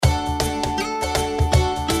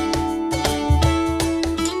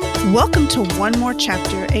Welcome to One More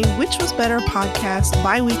Chapter, a Which Was Better podcast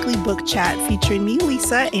bi-weekly book chat featuring me,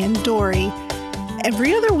 Lisa, and Dory.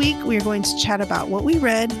 Every other week, we are going to chat about what we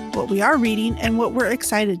read, what we are reading, and what we're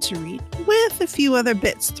excited to read, with a few other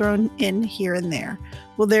bits thrown in here and there.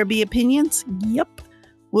 Will there be opinions? Yep.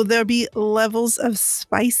 Will there be levels of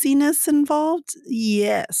spiciness involved?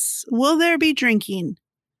 Yes. Will there be drinking?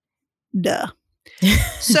 Duh.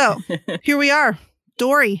 So, here we are.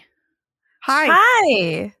 Dory. Hi.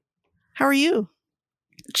 Hi. How are you?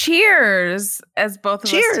 Cheers, as both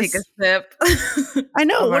of us take a sip. I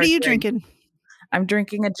know. What are you drinking? I'm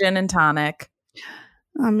drinking a gin and tonic.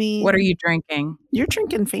 I mean, what are you drinking? You're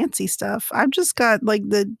drinking fancy stuff. I've just got like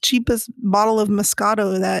the cheapest bottle of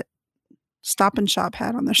Moscato that Stop and Shop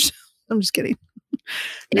had on their shelf. I'm just kidding.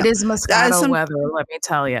 It is Moscato weather, let me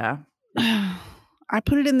tell you. I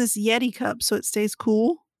put it in this Yeti cup so it stays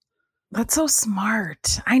cool. That's so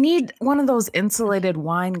smart. I need one of those insulated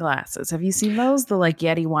wine glasses. Have you seen those? The like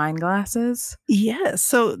Yeti wine glasses? Yes.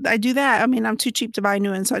 So I do that. I mean, I'm too cheap to buy a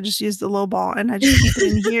new one, so I just use the low ball and I just keep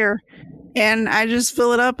it in here and I just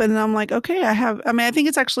fill it up and I'm like, okay, I think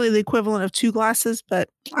it's actually the equivalent of 2 glasses, but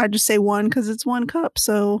I just say 1 because it's 1 cup.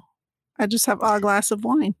 So I just have a glass of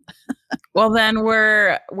wine. Well, then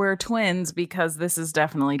we're twins because this is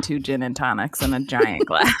definitely 2 gin and tonics in a giant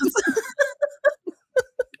glass.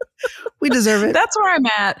 We deserve it. That's where I'm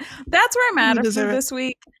at. After this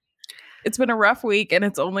week. It's been a rough week and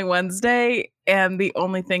it's only Wednesday. And the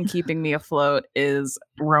only thing keeping me afloat is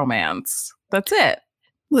romance. That's it.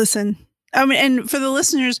 Listen, and for the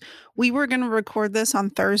listeners, we were going to record this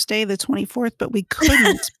on Thursday, the 24th, but we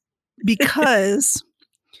couldn't because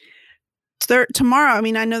tomorrow,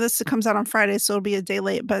 I know this comes out on Friday, so it'll be a day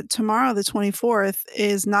late, but tomorrow, the 24th,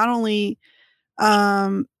 is not only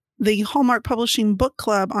the Hallmark Publishing Book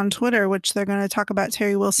Club on Twitter, which they're going to talk about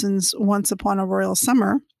Terry Wilson's Once Upon a Royal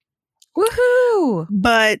Summer. Woohoo!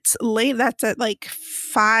 But late, that's at like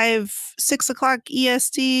 6 o'clock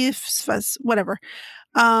EST, whatever.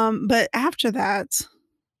 But after that,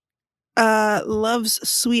 Love's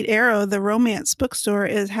Sweet Arrow, the romance bookstore,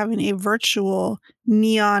 is having a virtual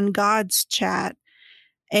Neon Gods chat.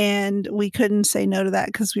 And we couldn't say no to that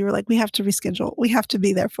because we were like, we have to reschedule. We have to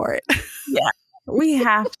be there for it. Yeah. We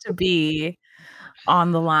have to be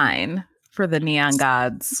on the line for the Neon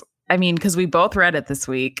Gods. Because we both read it this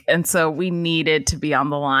week. And so we needed to be on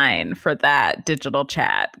the line for that digital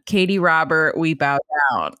chat. Katie, Robert, we bow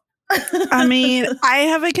down. I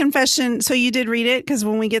have a confession. So you did read it? Because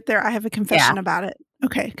when we get there, I have a confession about it.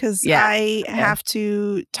 Okay. Because I have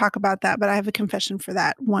to talk about that, but I have a confession for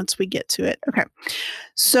that once we get to it. Okay.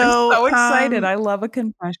 So I'm so excited. I love a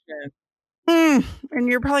confession. And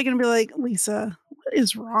you're probably going to be like, Lisa, what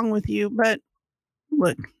is wrong with you? But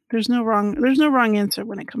look, there's no wrong answer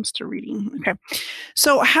when it comes to reading. Okay.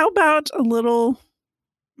 So how about a little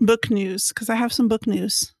book news? Because I have some book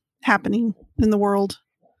news happening in the world.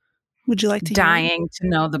 Would you like to Dying to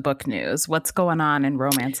know the book news. What's going on in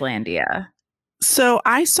Romancelandia? So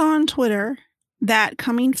I saw on Twitter that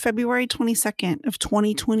coming February 22nd of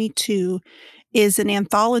 2022 is an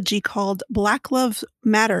anthology called Black Love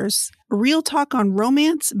Matters, Real Talk on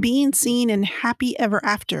Romance, Being Seen, and Happy Ever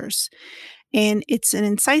Afters. And it's an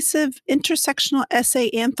incisive intersectional essay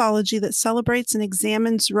anthology that celebrates and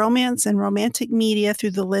examines romance and romantic media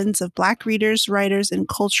through the lens of Black readers, writers, and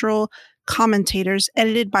cultural commentators,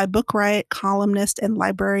 edited by Book Riot columnist and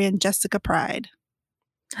librarian Jessica Pride.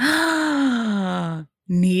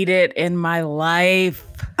 Need it in my life.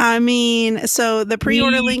 So the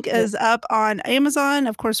pre-order link is up on Amazon.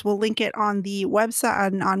 Of course, we'll link it on the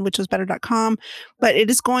website on whichwasbetter.com. But it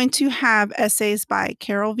is going to have essays by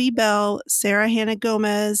Carol V. Bell, Sarah Hannah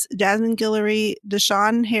Gomez, Jasmine Guillory,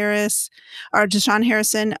 Deshaun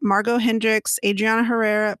Harrison, Margot Hendricks, Adriana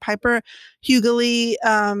Herrera, Piper Hughley,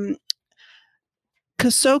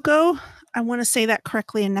 Kosoko. I want to say that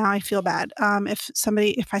correctly, and now I feel bad.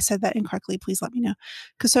 If I said that incorrectly, please let me know.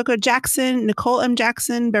 Kosoko Jackson, Nicole M.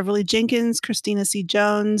 Jackson, Beverly Jenkins, Christina C.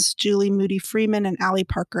 Jones, Julie Moody Freeman, and Allie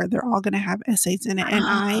Parker. They're all going to have essays in it, and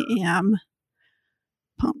I am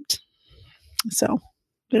pumped. So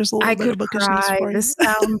there's a little bit of bookishness for you. This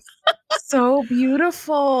sounds so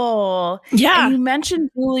beautiful. Yeah. And you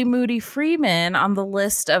mentioned Julie Moody Freeman on the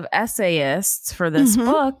list of essayists for this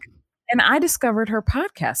book. And I discovered her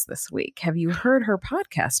podcast this week. Have you heard her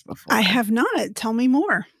podcast before? I have not. Tell me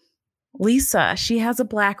more. Lisa, she has a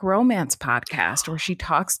Black romance podcast where she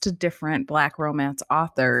talks to different Black romance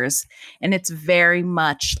authors. And it's very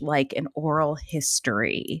much like an oral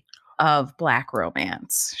history of Black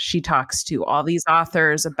romance. She talks to all these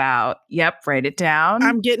authors about, write it down.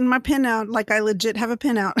 I'm getting my pen out. Like I legit have a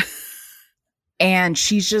pen out. And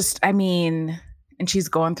she's just, I mean, and she's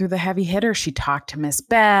going through the heavy hitter. She talked to Miss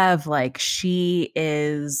Bev. Like, she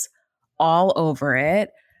is all over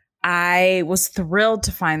it. I was thrilled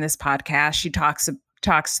to find this podcast. She talks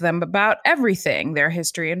to them about everything, their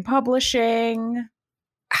history in publishing,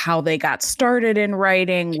 how they got started in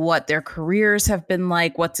writing, what their careers have been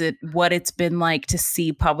like, what it's been like to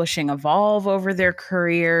see publishing evolve over their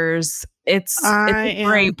careers. It's a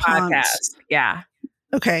great podcast. Yeah.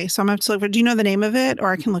 Okay, so I'm gonna have to look for. Do you know the name of it,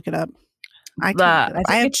 or I can look it up? I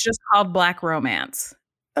think it's just called Black Romance.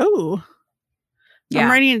 Oh, yeah. I'm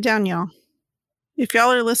writing it down, y'all. If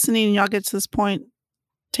y'all are listening and y'all get to this point,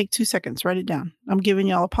 take 2 seconds, write it down. I'm giving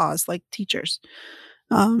y'all a pause, like teachers.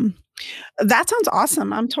 That sounds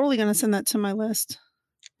awesome. I'm totally gonna send that to my list.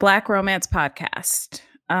 Black Romance Podcast.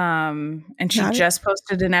 And she just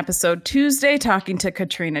posted an episode Tuesday talking to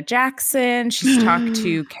Katrina Jackson. She's talked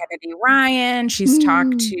to Kennedy Ryan. She's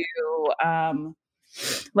talked to,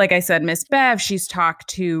 like I said, Miss Bev. She's talked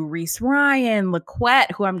to Reese Ryan,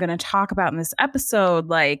 LaQuette, who I'm going to talk about in this episode.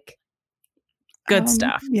 Like, good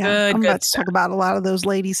stuff. Yeah, I'm about to talk about a lot of those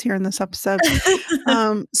ladies here in this episode.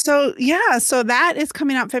 So that is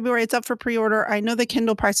coming out February. It's up for pre-order. I know the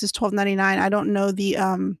Kindle price is $12.99. I don't know the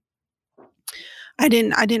I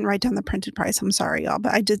didn't write down the printed price. I'm sorry, y'all,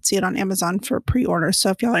 but I did see it on Amazon for pre-order.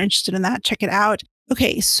 So if y'all are interested in that, check it out.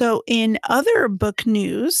 Okay, so in other book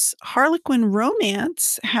news, Harlequin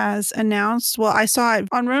Romance has announced, well, I saw it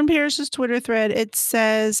on Roan Parrish's Twitter thread. It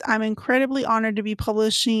says, I'm incredibly honored to be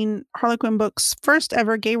publishing Harlequin Books' first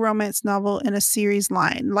ever gay romance novel in a series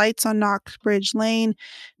line. Lights on Knockbridge Lane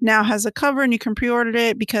now has a cover, and you can pre-order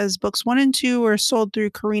it because books 1 and 2 were sold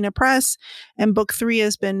through Carina Press, and book 3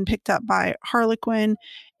 has been picked up by Harlequin.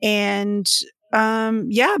 And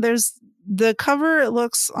there's the cover. It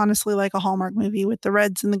looks honestly like a Hallmark movie with the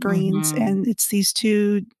reds and the greens. And it's these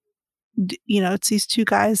two, it's these two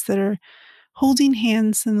guys that are holding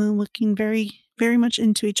hands and then looking very, very much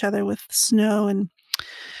into each other with snow. And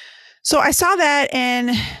so I saw that,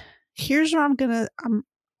 and here's where I'm probably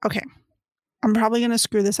going to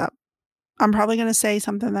screw this up. I'm probably going to say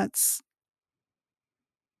something that's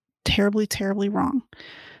terribly, terribly wrong.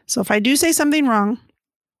 So if I do say something wrong,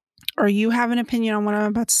 or you have an opinion on what I'm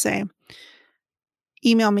about to say,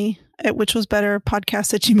 email me at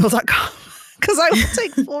whichwasbetterpodcast@gmail.com, because I will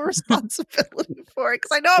take full responsibility for it,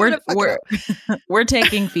 because I know I'm going to fuck it up. We're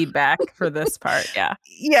taking feedback for this part, yeah.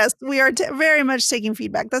 Yes, we are very much taking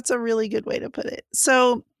feedback. That's a really good way to put it.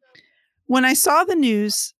 So when I saw the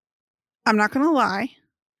news, I'm not going to lie,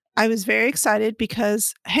 I was very excited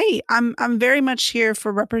because, hey, I'm very much here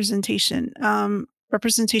for representation.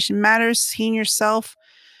 Representation matters. Seeing yourself,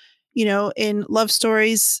 in love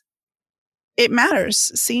stories, it matters.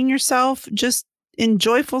 Seeing yourself just in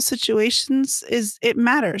joyful situations it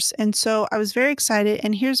matters. And so I was very excited.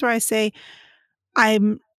 And here's where I say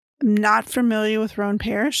I'm not familiar with Roan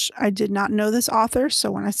Parrish. I did not know this author.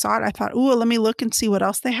 So when I saw it, I thought, let me look and see what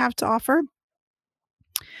else they have to offer.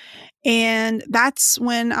 And that's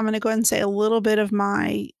when I'm going to go ahead and say a little bit of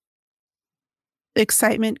my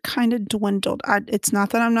excitement kind of dwindled. It's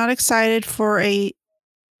not that I'm not excited for a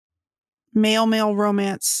male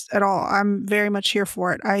romance at all. I'm very much here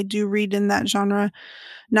for it. I do read in that genre,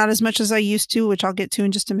 not as much as I used to, which I'll get to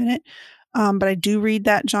in just a minute. But I do read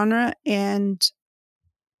that genre, and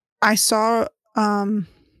I saw Roan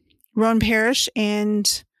Parrish,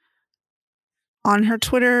 and on her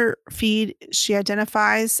Twitter feed, she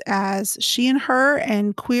identifies as she and her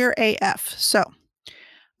and queer AF. So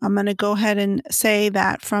I'm going to go ahead and say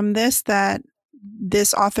that from this, that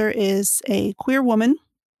this author is a queer woman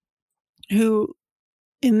who,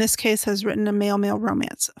 in this case, has written a male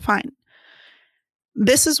romance. Fine.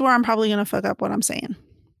 This is where I'm probably going to fuck up what I'm saying.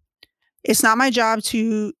 It's not my job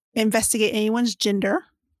to investigate anyone's gender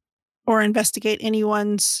or investigate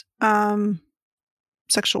anyone's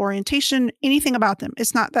sexual orientation, anything about them.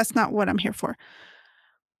 That's not what I'm here for.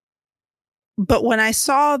 But when I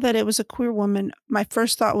saw that it was a queer woman, my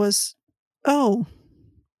first thought was, so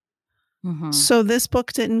this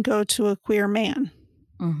book didn't go to a queer man.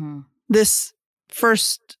 This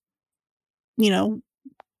first,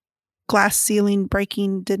 glass ceiling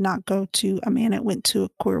breaking did not go to a man. It went to a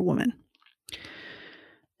queer woman.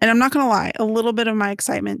 And I'm not going to lie, a little bit of my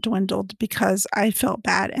excitement dwindled because I felt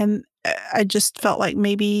bad. And I just felt like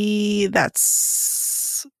maybe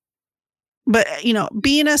that's, but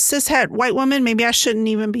being a cishet white woman, maybe I shouldn't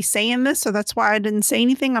even be saying this. So that's why I didn't say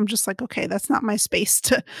anything. I'm just like, okay, that's not my space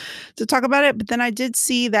to talk about it. But then I did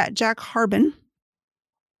see that Jack Harbin,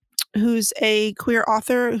 who's a queer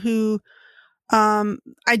author who I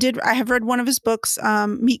have read one of his books,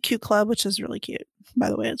 Meet Cute Club, which is really cute. By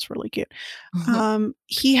the way, it's really cute.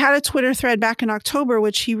 He had a Twitter thread back in October,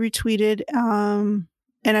 which he retweeted.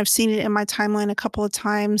 And I've seen it in my timeline a couple of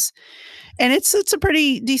times. And it's a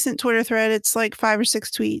pretty decent Twitter thread. It's like 5 or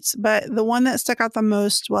 6 tweets. But the one that stuck out the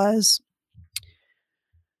most was,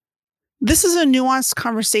 this is a nuanced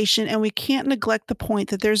conversation, and we can't neglect the point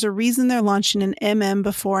that there's a reason they're launching an MM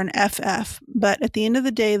before an FF. But at the end of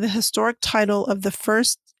the day, the historic title of the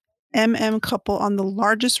first MM couple on the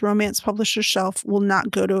largest romance publisher shelf will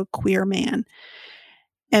not go to a queer man.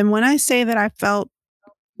 And when I say that I felt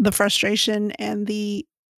the frustration and the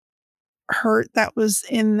hurt that was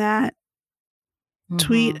in that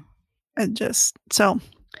tweet, I'm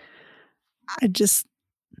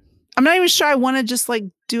not even sure I want to just like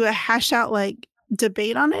do a hash out like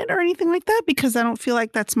debate on it or anything like that, because I don't feel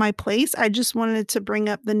like that's my place. I just wanted to bring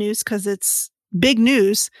up the news because it's big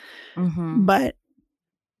news. But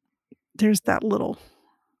there's that little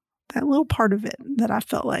part of it that I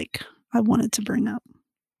felt like I wanted to bring up.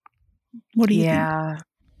 What do you think?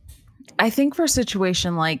 I think for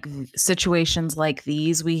situations like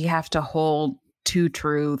these, we have to hold two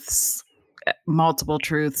truths, multiple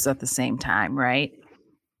truths at the same time, right?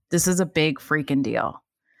 This is a big freaking deal.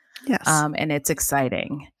 Yes. And it's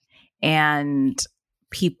exciting. And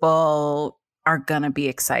people are going to be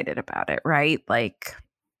excited about it, right? Like,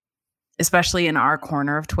 especially in our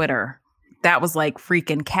corner of Twitter. That was like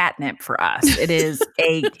freaking catnip for us. It is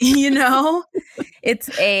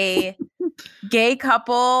it's a gay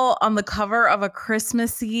couple on the cover of a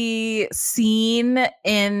Christmassy scene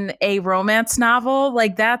in a romance novel.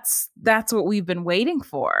 Like that's what we've been waiting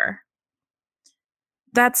for.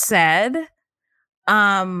 That said,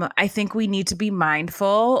 I think we need to be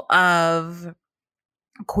mindful of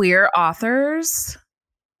queer authors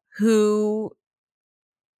who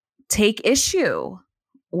take issue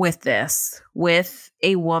with this, with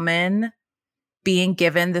a woman being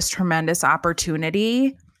given this tremendous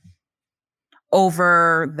opportunity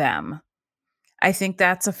over them. I think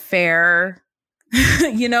that's a fair,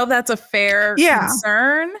 concern.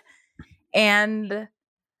 And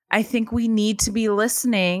I think we need to be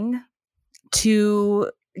listening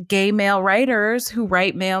to gay male writers who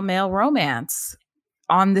write male romance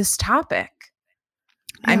on this topic.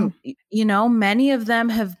 Many of them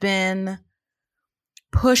have been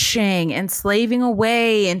pushing and slaving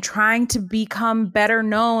away and trying to become better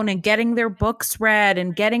known and getting their books read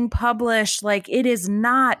and getting published. Like, it is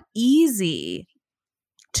not easy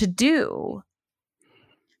to do.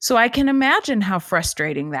 So I can imagine how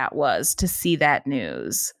frustrating that was to see that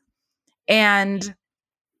news. And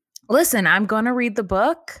listen, I'm going to read the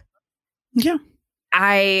book. Yeah.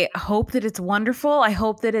 I hope that it's wonderful. I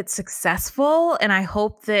hope that it's successful. And I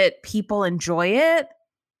hope that people enjoy it.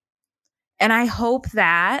 And I hope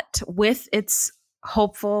that with its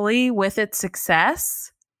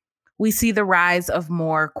success, we see the rise of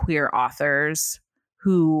more queer authors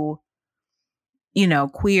who,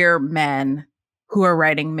 queer men who are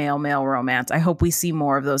writing male romance. I hope we see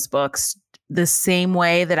more of those books, the same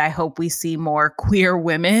way that I hope we see more queer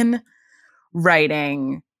women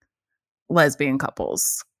writing lesbian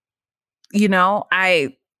couples.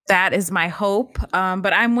 That is my hope.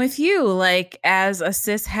 But I'm with you. Like, as a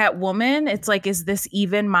cis het woman, it's like, is this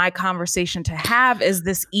even my conversation to have? Is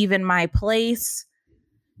this even my place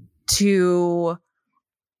to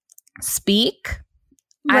speak?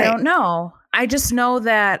 Right. I don't know. I just know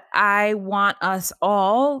that I want us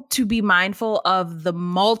all to be mindful of the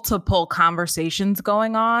multiple conversations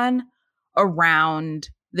going on around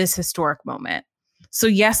this historic moment. So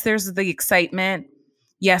yes, there's the excitement.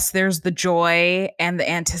 Yes, there's the joy and the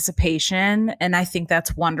anticipation. And I think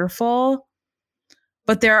that's wonderful.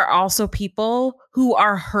 But there are also people who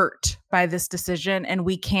are hurt by this decision, and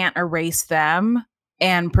we can't erase them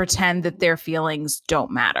and pretend that their feelings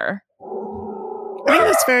don't matter. I think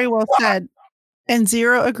that's very well said. And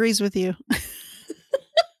Zero agrees with you.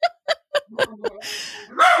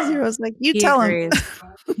 Zero's like, you tell him.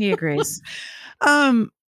 He agrees. I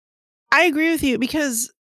agree with you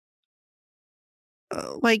because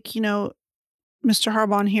Mr.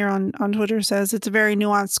 Harbon here on Twitter says it's a very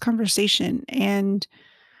nuanced conversation. And,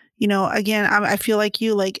 again, I feel like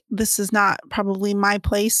you, like, this is not probably my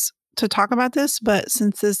place to talk about this, but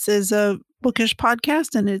since this is a bookish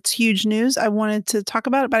podcast and it's huge news, I wanted to talk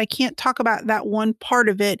about it, but I can't talk about that one part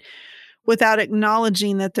of it without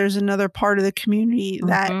acknowledging that there's another part of the community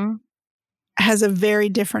that has a very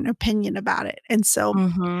different opinion about it. And so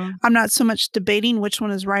I'm not so much debating which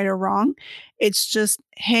one is right or wrong. It's just,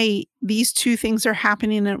 hey, these two things are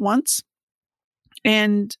happening at once.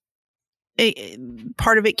 And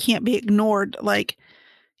part of it can't be ignored. Like,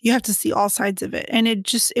 you have to see all sides of it. And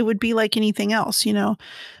it would be like anything else, you know?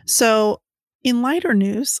 So in lighter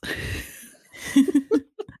news,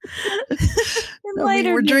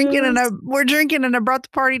 we're drinking and I brought the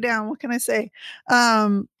party down. What can I say?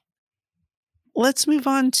 Let's move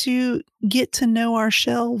on to get to know our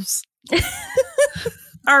shelves.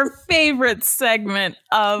 Our favorite segment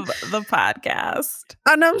of the podcast.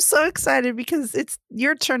 And I'm so excited because it's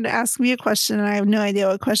your turn to ask me a question and I have no idea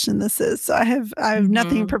what question this is. So I have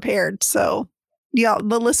nothing prepared. So yeah,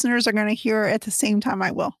 the listeners are going to hear at the same time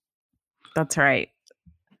I will. That's right.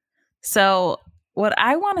 So what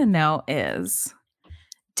I want to know is,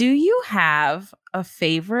 do you have a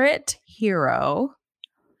favorite hero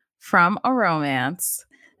from a romance?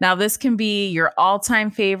 Now, this can be your all-time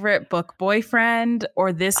favorite book boyfriend,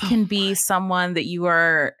 or this can be someone that you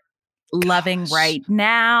are loving right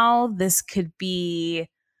now. This could be,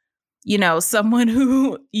 you know, someone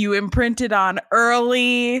who you imprinted on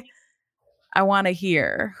early. I want to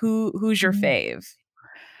hear who's your fave.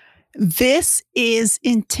 This is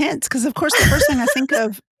intense because, of course, the first thing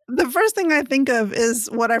I think of is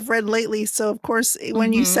what I've read lately. So, of course,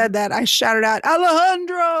 when you said that, I shouted out,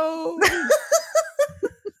 Alejandro!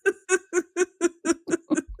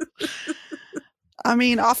 I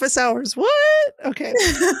mean, office hours. What? Okay.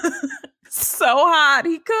 So hot.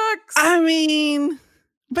 He cooks. I mean,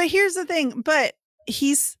 but here's the thing. But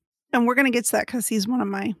and we're going to get to that because he's one of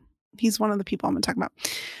the people I'm going to talk about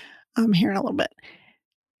here in a little bit.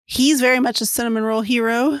 He's very much a cinnamon roll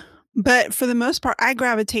hero, but for the most part, I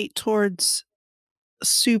gravitate towards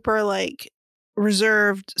super like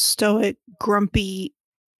reserved, stoic, grumpy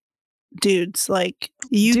dudes. Like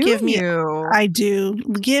I do.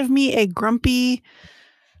 Give me a grumpy,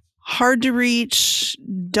 hard to reach,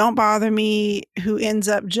 don't bother me, who ends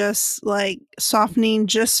up just like softening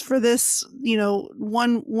just for this, you know,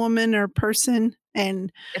 one woman or person.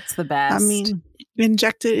 And it's the best. I mean,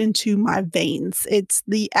 inject it into my veins. It's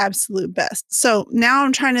the absolute best. So now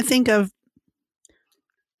I'm trying to think of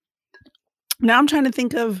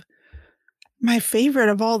my favorite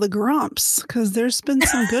of all the grumps, because there's been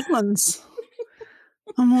some good ones.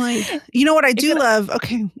 I'm like, you know what I do love?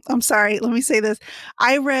 Okay, I'm sorry. Let me say this.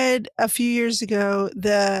 I read a few years ago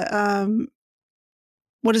the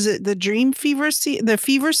what is it? The Dream Fever the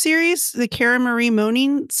Fever series, the Cara Marie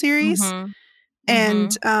Moaning series.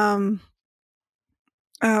 And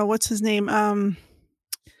what's his name? Of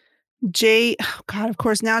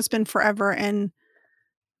course, now it's been forever. And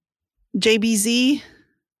JBZ,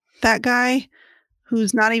 that guy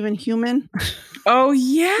who's not even human. Oh,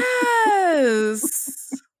 yes.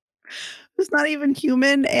 Who's not even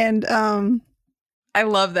human. And I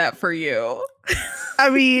love that for you. I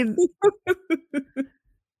mean,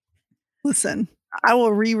 listen, I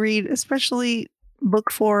will reread, especially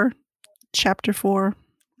book 4, chapter 4.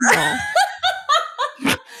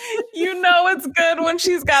 You know it's good when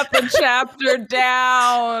she's got the chapter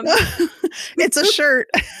down. It's a shirt.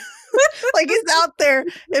 Like, it's out there.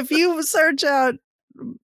 If you search out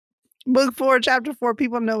book 4, chapter 4,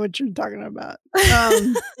 people know what you're talking about.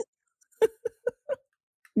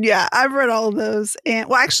 Yeah, I've read all of those. And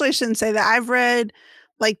well, actually, I shouldn't say that. I've read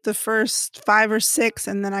like the first 5 or 6,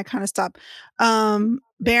 and then I kind of stopped.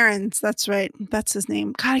 Barron's, that's right. That's his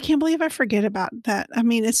name. God, I can't believe I forget about that. I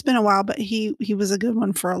mean, it's been a while, but he was a good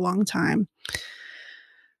one for a long time.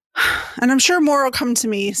 And I'm sure more will come to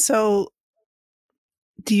me. So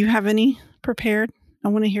do you have any prepared? I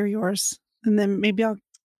want to hear yours. And then maybe I'll...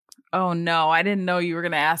 Oh, no. I didn't know you were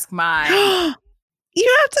going to ask mine.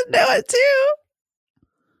 You have to know it too.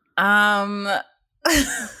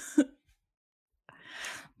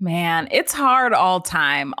 Man, it's hard all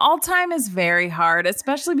time. All time is very hard,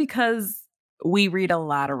 especially because we read a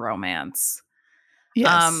lot of romance.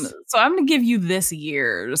 Yes. So I'm going to give you this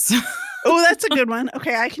year's. Oh, that's a good one.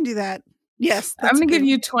 Okay, I can do that. Yes. I'm going to give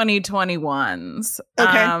you 2021's.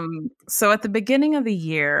 Okay. So at the beginning of the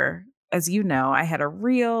year, as you know, I had a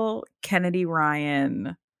real Kennedy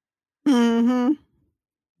Ryan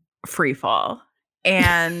free fall.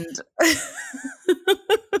 And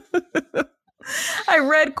I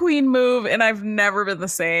read Queen Move and I've never been the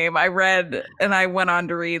same. I read and I went on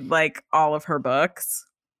to read like all of her books.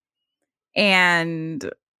 And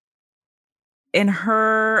in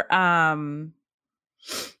her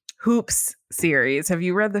Hoops series, have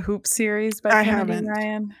you read the Hoops series by Kennedy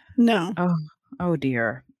Ryan? No. Oh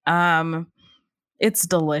dear. It's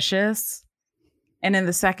delicious. And in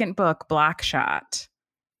the second book, Blackshot,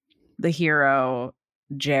 the hero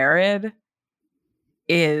Jared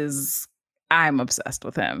I'm obsessed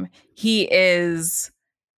with him. He is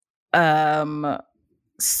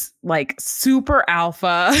like super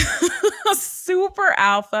alpha, super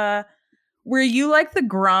alpha. Where you like the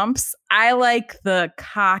grumps, I like the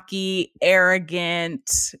cocky,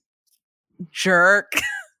 arrogant jerk.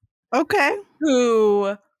 Okay.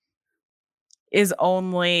 Who is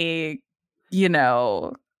only,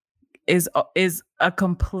 is a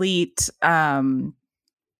complete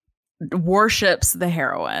worships the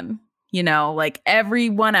heroine. Like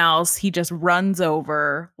everyone else, he just runs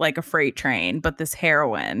over like a freight train. But this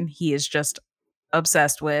heroine, he is just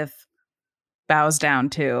obsessed with, bows down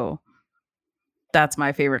to. That's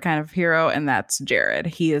my favorite kind of hero, and that's Jared.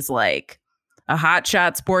 He is like a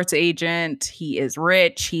hotshot sports agent. He is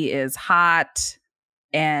rich. He is hot,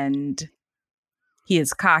 and he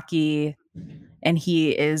is cocky, and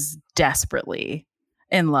he is desperately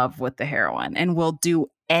in love with the heroine and will do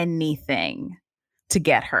anything to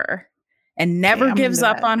get her. And never gives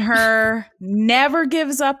up on her, never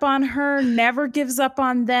gives up on her, never gives up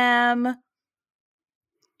on them.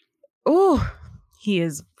 Ooh,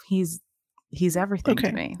 he's everything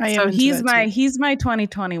to me. So he's my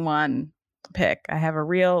 2021 pick. I have a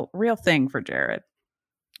real thing for Jared.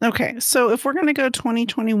 Okay, so if we're going to go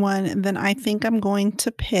 2021, then I think I'm going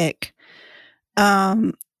to pick,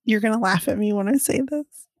 you're going to laugh at me when I say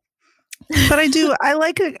this. But I do. I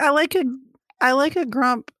like a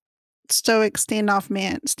grump, stoic,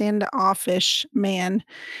 standoffish man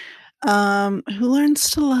who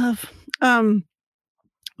learns to love.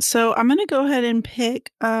 So I'm going to go ahead and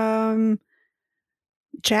pick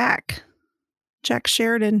Jack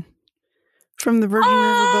Sheridan from the Virgin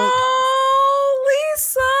River book. Oh,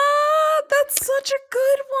 Lisa, that's such a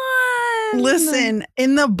good one. Listen,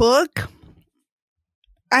 in the book,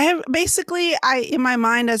 in my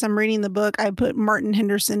mind as I'm reading the book, I put Martin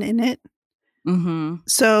Henderson in it. Mm-hmm.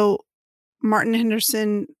 So Martin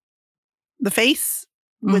Henderson, the face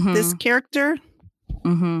with this character.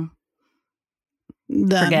 Mm-hmm.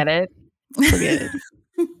 Done. Forget it. Forget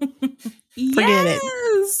it.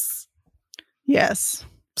 Yes.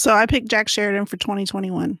 So I picked Jack Sheridan for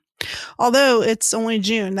 2021. Although it's only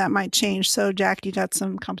June, that might change. So Jack, you got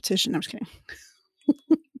some competition. I'm just kidding.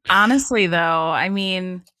 Honestly, though, I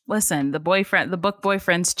mean, listen, the book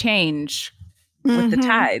boyfriends change with the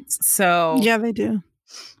tides. So yeah, they do.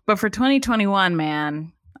 But for 2021,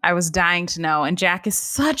 man, I was dying to know. And Jack is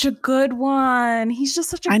such a good one. He's just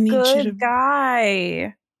such a good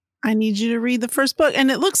guy. I need you to read the first book.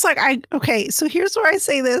 And it looks like so here's where I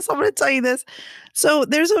say this. I'm going to tell you this. So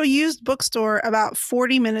there's a used bookstore about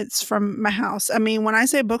 40 minutes from my house. I mean, when I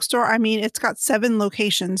say bookstore, I mean, it's got 7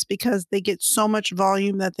 locations because they get so much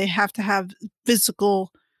volume that they have to have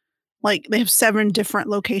physical, like they have 7 different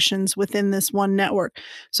locations within this one network.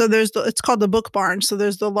 So it's called the Book Barn. So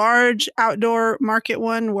there's the large outdoor market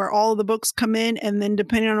one where all of the books come in, and then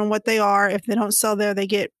depending on what they are, if they don't sell there, they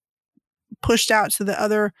get pushed out to the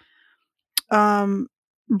other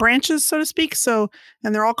branches, so to speak. So,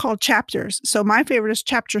 and they're all called chapters. So my favorite is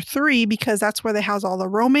chapter 3 because that's where they house all the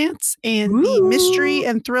romance and the mystery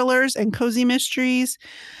and thrillers and cozy mysteries,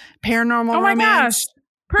 paranormal romance. Gosh.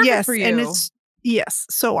 Perfect for you. And yes.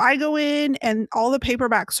 So I go in and all the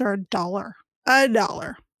paperbacks are $1.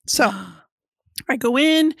 So I go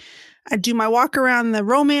in, I do my walk around the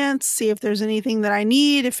romance, see if there's anything that I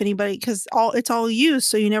need, if anybody, because it's all used,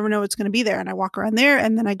 so you never know what's going to be there. And I walk around there,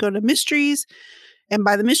 and then I go to mysteries, and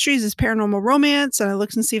by the mysteries is paranormal romance, and I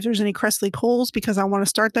look and see if there's any Cressley Coles because I want to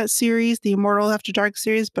start that series, the Immortal After Dark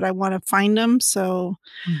series, but I want to find them. So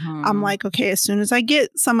I'm like, okay, as soon as I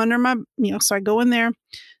get some under my, so I go in there.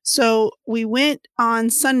 So we went on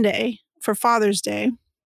Sunday for Father's Day.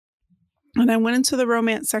 And I went into the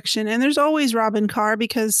romance section, and there's always Robin Carr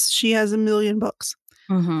because she has a million books.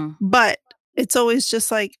 But it's always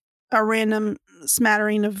just like a random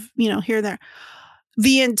smattering of, here and there.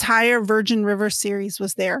 The entire Virgin River series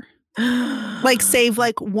was there. Like, save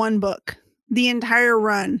like one book. The entire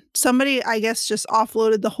run. Somebody, I guess, just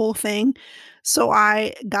offloaded the whole thing. So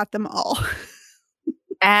I got them all.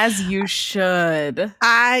 As you should.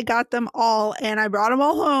 I got them all, and I brought them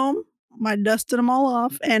all home. I dusted them all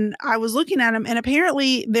off, and I was looking at them, and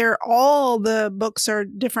apparently all the books are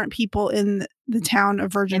different people in the town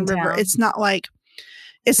of Virgin River. It's not like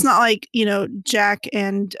Jack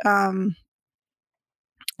and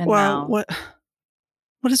Mel.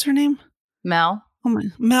 what is her name? Mel. Oh my,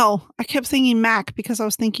 Mel. I kept thinking Mac because I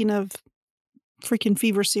was thinking of freaking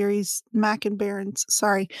Fever series, Mac and Barons.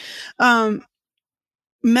 Sorry.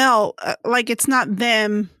 Mel, like it's not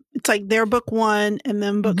them. It's like their book 1, and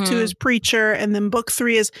then book 2 is Preacher, and then book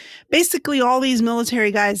 3 is basically all these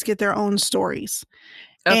military guys get their own stories.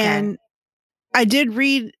 Okay. And I did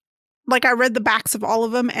read like I read the backs of all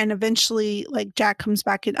of them, and eventually like Jack comes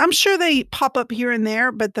back in. I'm sure they pop up here and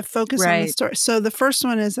there, but the focus on the story. So the first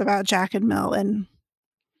one is about Jack and Mel, and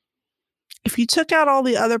if you took out all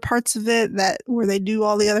the other parts of it where they do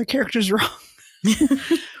all the other characters wrong,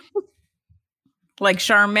 like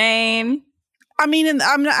Charmaine. I mean, and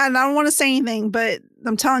I don't want to say anything, but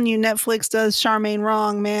I'm telling you, Netflix does Charmaine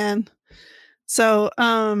wrong, man. So,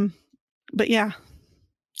 but yeah,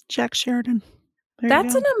 Jack Sheridan.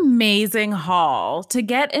 That's an amazing haul. To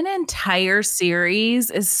get an entire series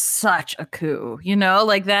is such a coup, you know,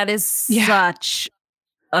 like that is such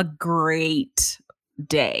a great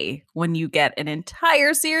day when you get an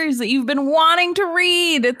entire series that you've been wanting to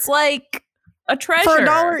read. It's like a treasure. For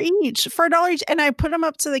 $1 each. And I put them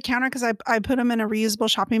up to the counter because I put them in a reusable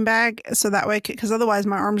shopping bag. So that way, because otherwise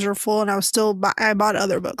my arms are full, and I bought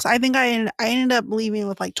other books. I think I ended up leaving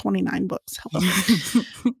with like 29 books.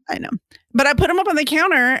 I know. But I put them up on the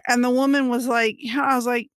counter, and the woman was like, I was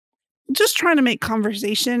like, just trying to make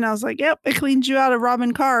conversation. I was like, yep, I cleaned you out of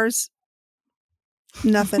robbing cars.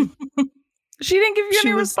 Nothing. She didn't give you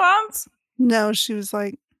any response? No, she was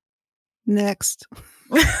like, next.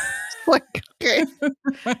 Like, okay,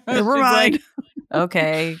 never mind. Like,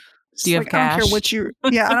 okay, do you have cash?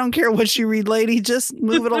 I don't care what you read, lady. Just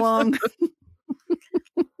move it along.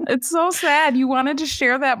 It's so sad. You wanted to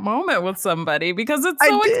share that moment with somebody because it's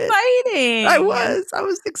so exciting. I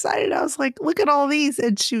was excited. I was like, look at all these.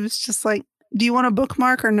 And she was just like, do you want a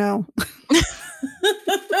bookmark or no?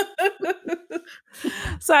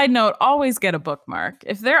 Side note, always get a bookmark.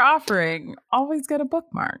 If they're offering, always get a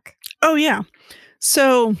bookmark. Oh, yeah.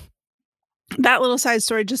 So that little side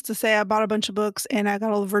story, just to say, I bought a bunch of books and I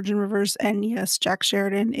got all the Virgin Rivers. And yes, Jack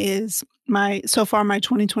Sheridan is so far my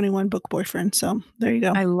 2021 book boyfriend. So there you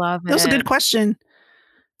go. I love it. That was a good question.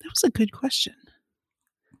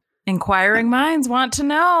 Inquiring minds want to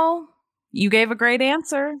know. You gave a great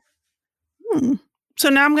answer. So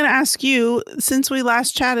now I'm going to ask you, since we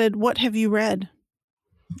last chatted, what have you read?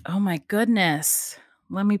 Oh my goodness.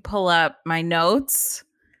 Let me pull up my notes.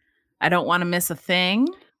 I don't want to miss a thing.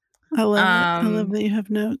 I love it. I love that you have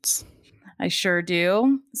notes. I sure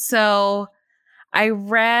do. So I'm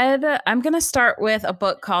going to start with a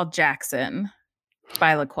book called Jackson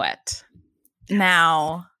by Laquette. Yes.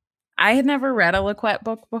 Now, I had never read a Laquette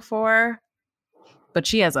book before, but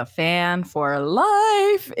she has a fan for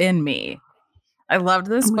life in me. I loved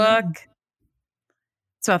this book.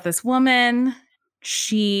 It's about this woman.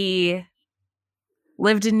 She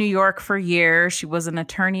lived in New York for years. She was an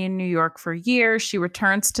attorney in New York for years. She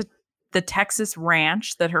returns to the Texas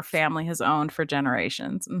ranch that her family has owned for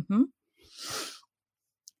generations.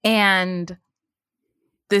 And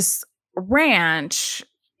this ranch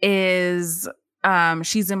is,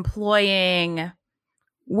 she's employing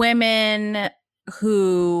women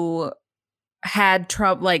who had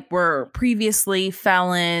trouble, like were previously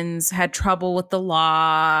felons, had trouble with the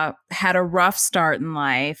law, had a rough start in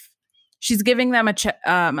life. She's giving them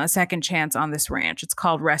a second chance on this ranch. It's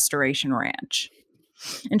called Restoration Ranch.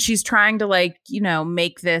 And she's trying to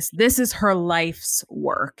make this is her life's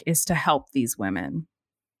work, is to help these women.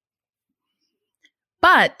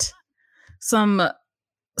 But some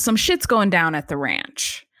shit's going down at the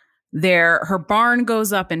ranch. Her barn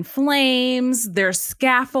goes up in flames. There's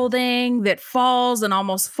scaffolding that falls and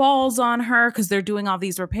almost falls on her because they're doing all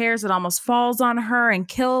these repairs. It almost falls on her and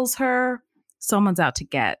kills her. Someone's out to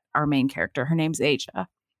get our main character. Her name's Asia.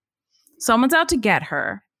 Someone's out to get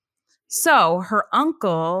her. So her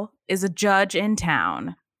uncle is a judge in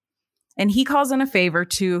town. And he calls in a favor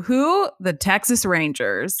to who? The Texas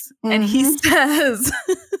Rangers. And he says,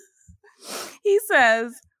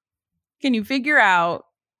 can you figure out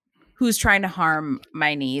who's trying to harm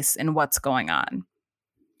my niece and what's going on?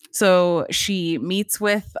 So she meets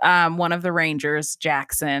with one of the Rangers,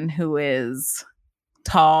 Jackson, who is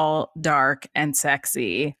tall, dark, and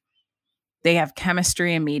sexy. They have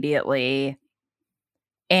chemistry immediately.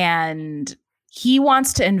 And he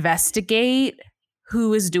wants to investigate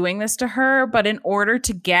who is doing this to her. But in order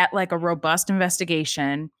to get like a robust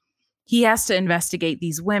investigation, he has to investigate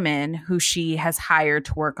these women who she has hired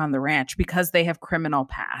to work on the ranch because they have criminal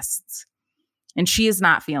pasts. And she is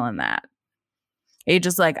not feeling that. It's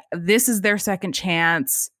just like, this is their second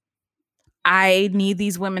chance. I need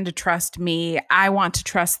these women to trust me. I want to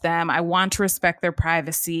trust them. I want to respect their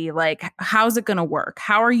privacy. Like, how's it going to work?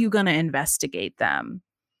 How are you going to investigate them?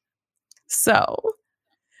 So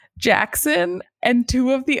Jackson and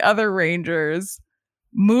two of the other Rangers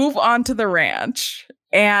move onto the ranch,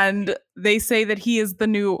 and they say that he is the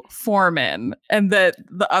new foreman and that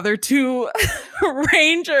the other two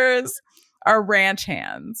Rangers are ranch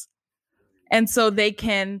hands. And so they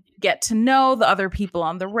can get to know the other people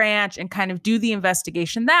on the ranch and kind of do the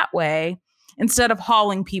investigation that way instead of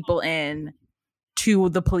hauling people in to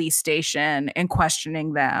the police station and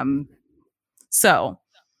questioning them. So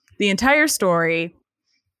the entire story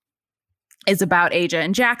is about Aja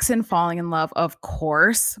and Jackson falling in love, of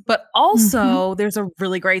course, but also there's a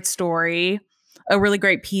really great story. A really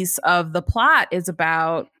great piece of the plot is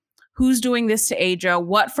about who's doing this to Aja,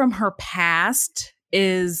 what from her past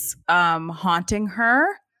is haunting her,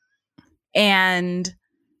 and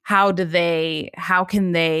how can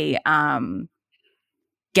they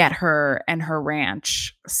get her and her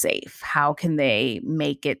ranch safe? How can they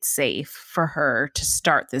make it safe for her to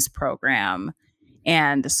start this program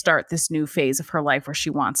and start this new phase of her life where she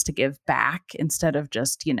wants to give back instead of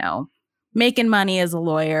just, making money as a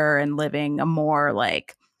lawyer and living a more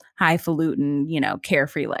like highfalutin,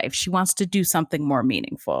 carefree life. She wants to do something more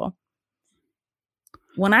meaningful.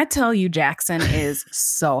 When I tell you Jackson is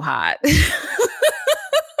so hot,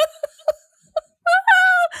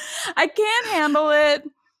 I can't handle it.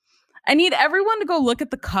 I need everyone to go look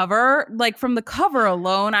at the cover. Like from the cover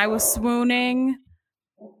alone, I was swooning.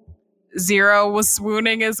 Zero was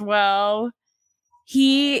swooning as well.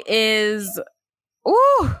 He is,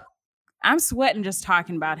 I'm sweating just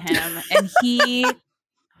talking about him. And she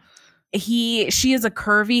is a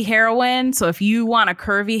curvy heroine. So if you want a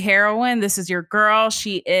curvy heroine, this is your girl.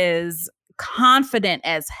 She is confident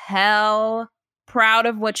as hell, proud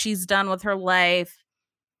of what she's done with her life.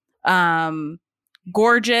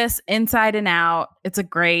 Gorgeous inside and out. It's a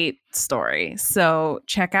great story. So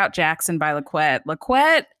check out Jackson by LaQuette.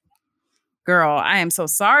 LaQuette, girl, I am so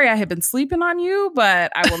sorry I have been sleeping on you,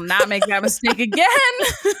 but I will not make that mistake again.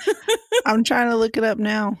 I'm trying to look it up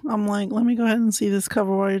now. I'm like, let me go ahead and see this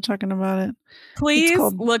cover while you're talking about it. Please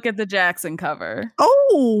look at the Jackson cover.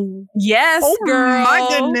 Oh. Yes, girl. My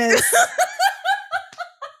goodness.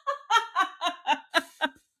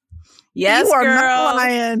 Yes, you are girl. Not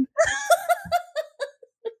lying.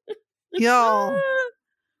 Y'all.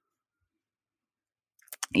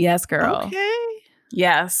 Yes, girl. Okay.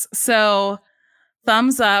 Yes. So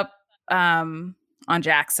thumbs up on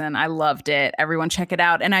Jackson. I loved it. Everyone check it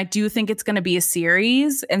out. And I do think it's going to be a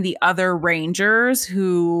series, and the other rangers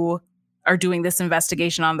who are doing this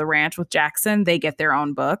investigation on the ranch with Jackson, they get their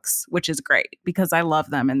own books, which is great because I love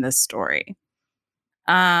them in this story.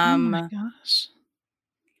 Oh my gosh.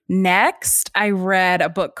 Next, I read a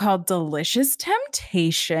book called Delicious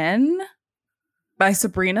Temptation by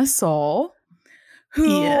Sabrina Soule,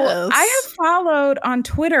 who I have followed on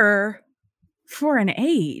Twitter for an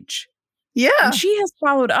age. Yeah. And she has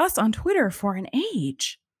followed us on Twitter for an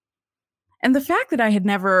age. And the fact that I had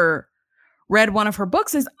never read one of her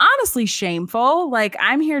books is honestly shameful. Like,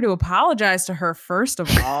 I'm here to apologize to her, first of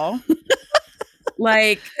all.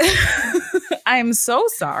 Like, I'm so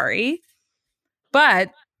sorry.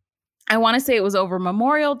 But I want to say it was over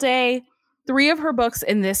Memorial Day. 3 of her books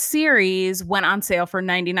in this series went on sale for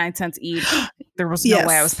 99 cents each. There was no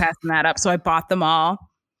way I was passing that up. So I bought them all.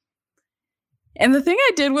 And the thing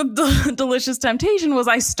I did with Delicious Temptation was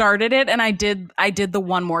I started it and I did the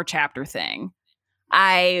one more chapter thing.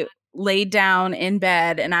 I laid down in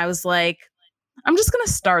bed and I was like, I'm just going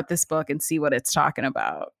to start this book and see what it's talking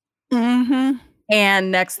about. Mm-hmm.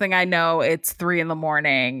 And next thing I know, it's 3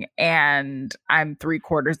 a.m. and I'm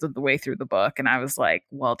 3/4 of the way through the book. And I was like,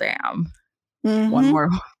 well, damn. Mm-hmm.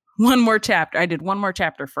 One more chapter. I did one more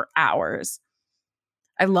chapter for hours.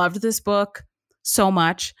 I loved this book so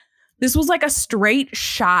much. This was like a straight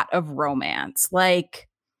shot of romance. Like,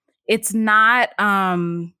 it's not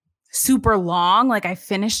super long. Like, I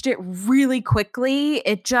finished it really quickly.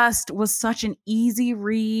 It just was such an easy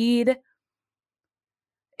read.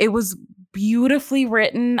 It was beautifully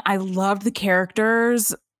written. I loved the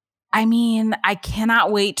characters. I mean, I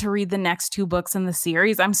cannot wait to read the next 2 books in the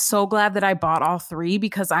series. I'm so glad that I bought all 3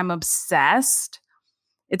 because I'm obsessed.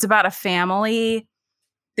 It's about a family.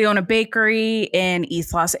 They own a bakery in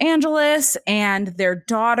East Los Angeles, and their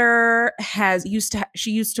daughter used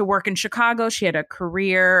to work in Chicago. She had a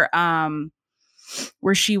career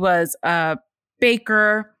where she was a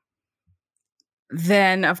baker.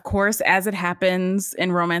 Then, of course, as it happens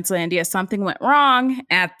in Romancelandia, something went wrong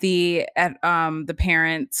at the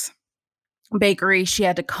parents' bakery. She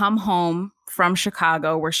had to come home from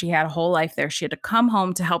Chicago, where she had a whole life there. She had to come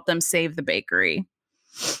home to help them save the bakery.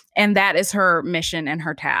 And that is her mission and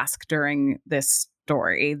her task during this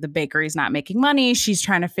story. The bakery's not making money. She's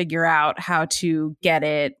trying to figure out how to get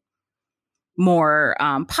it more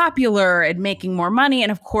popular and making more money.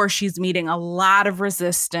 And of course, she's meeting a lot of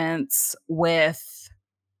resistance with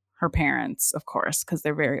her parents, of course, because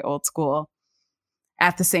they're very old school.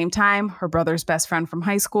 At the same time, her brother's best friend from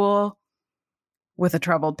high school with a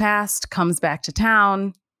troubled past comes back to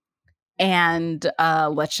town, and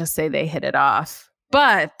let's just say they hit it off.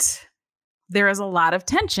 But there is a lot of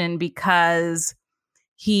tension because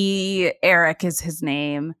Eric is his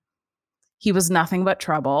name. He was nothing but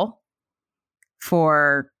trouble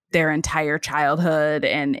for their entire childhood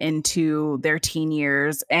and into their teen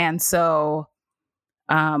years. And so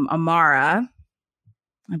Amara,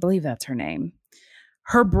 I believe that's her name,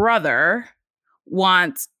 her brother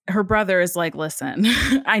is like, listen,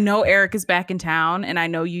 I know Eric is back in town and I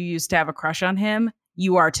know you used to have a crush on him.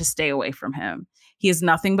 You are to stay away from him. He is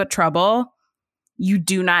nothing but trouble. You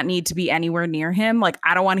do not need to be anywhere near him. Like,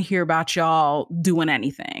 I don't want to hear about y'all doing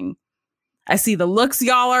anything. I see the looks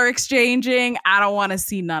y'all are exchanging. I don't want to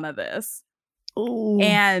see none of this. Ooh.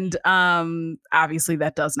 And obviously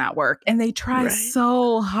that does not work. And they try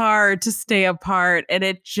so hard to stay apart and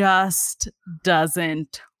it just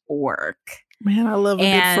doesn't work. Man, I love a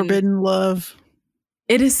good forbidden love.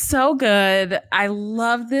 It is so good. I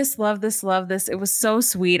love this. It was so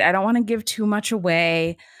sweet. I don't want to give too much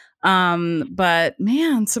away. But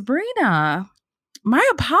man, Sabrina, my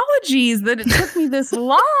apologies that it took me this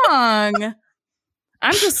long.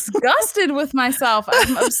 I'm disgusted with myself.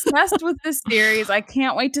 I'm obsessed with this series. I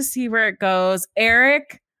can't wait to see where it goes.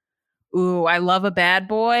 Eric, ooh, I love a bad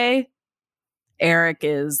boy. Eric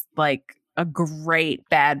is like a great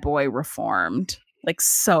bad boy reformed. Like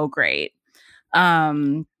so great.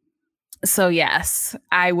 So yes,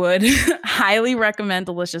 I would highly recommend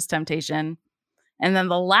Delicious Temptation. And then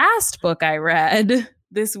the last book I read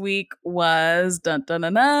this week was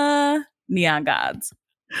Neon Gods.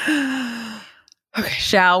 Okay.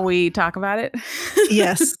 Shall we talk about it?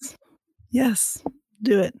 Yes. Yes.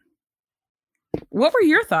 Do it. What were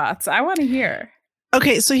your thoughts? I want to hear.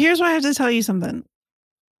 Okay, so here's why I have to tell you something.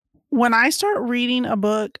 When I start reading a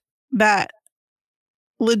book that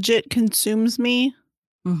legit consumes me,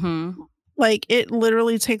 like it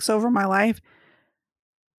literally takes over my life,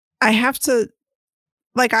 I have to,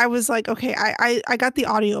 like, I was like, okay, I got the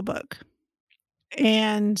audiobook.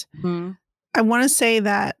 And I want to say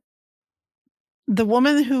that the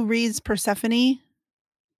woman who reads Persephone,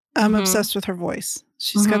 I'm obsessed with her voice.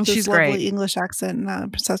 She's got this lovely great English accent, and I'm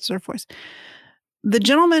obsessed with her voice. The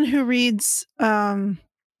gentleman who reads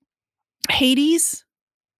Hades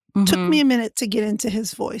took me a minute to get into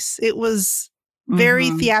his voice. It was very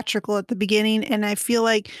theatrical at the beginning, and I feel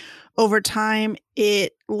like over time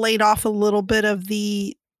it laid off a little bit of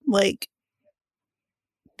the like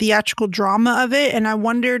theatrical drama of it, and I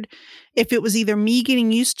wondered if it was either me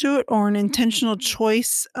getting used to it or an intentional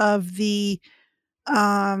choice of the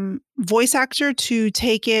voice actor to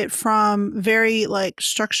take it from very like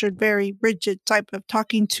structured, very rigid type of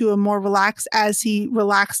talking to a more relaxed as he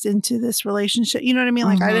relaxed into this relationship. You know what I mean?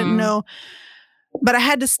 Like I didn't know, but I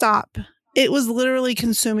had to stop. It was literally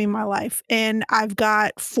consuming my life, and I've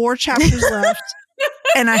got 4 chapters left,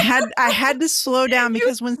 and I had to slow down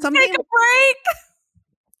because when something take a break.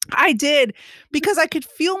 I did, because I could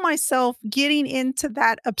feel myself getting into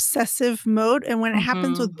that obsessive mode. And when it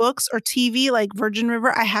happens with books or TV, like Virgin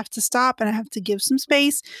River, I have to stop and I have to give some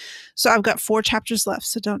space. So I've got 4 chapters left.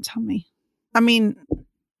 So don't tell me. I mean,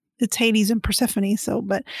 it's Hades and Persephone. So,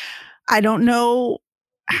 but I don't know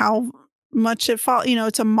how much it follows. You know,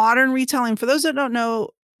 it's a modern retelling. For those that don't know,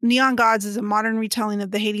 Neon Gods is a modern retelling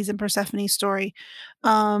of the Hades and Persephone story.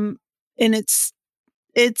 And it's,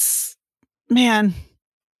 man,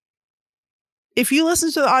 if you listen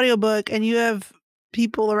to the audiobook and you have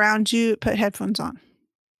people around you, put headphones on.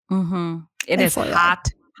 It is hot.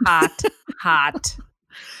 And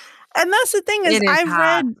that's the thing is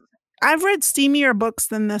I've read steamier books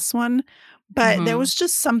than this one, but there was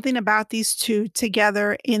just something about these two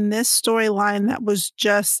together in this storyline that was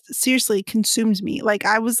just seriously consumed me. Like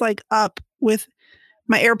I was like up with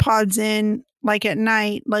my AirPods in, like at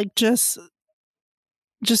night, like just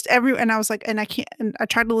and I was like, and I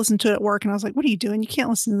tried to listen to it at work, and I was like, what are you doing? You can't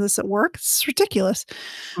listen to this at work. It's ridiculous.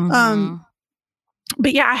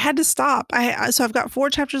 But yeah, I had to stop. So I've got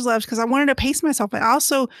 4 chapters left because I wanted to pace myself. But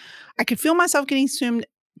also I could feel myself getting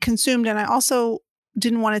consumed. And I also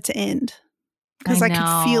didn't want it to end because I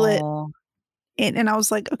could feel it. And I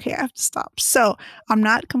was like, okay, I have to stop. So I'm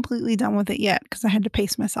not completely done with it yet because I had to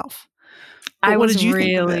pace myself. I was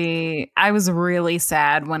really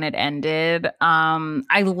sad when it ended.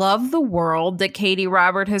 I love the world that Katie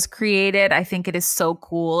Robert has created. I think it is so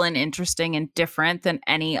cool and interesting and different than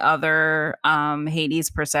any other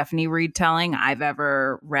Hades Persephone retelling I've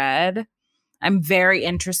ever read. I'm very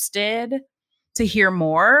interested to hear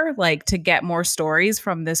more, like to get more stories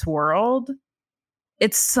from this world.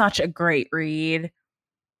 It's such a great read.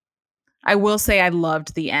 I will say I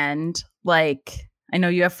loved the end. Like, I know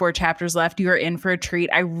you have 4 chapters left. You are in for a treat.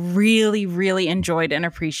 I really, really enjoyed and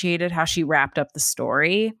appreciated how she wrapped up the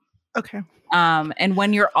story. Okay. And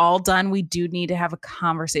when you're all done, we do need to have a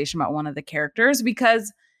conversation about one of the characters,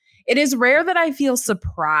 because it is rare that I feel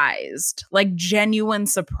surprised, like genuine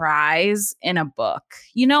surprise in a book.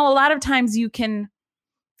 You know, a lot of times you can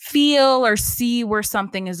feel or see where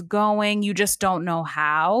something is going. You just don't know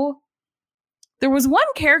how. There was one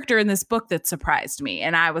character in this book that surprised me,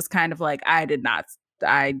 and I was kind of like, I did not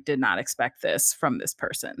expect this from this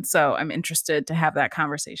person. So I'm interested to have that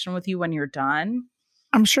conversation with you when you're done.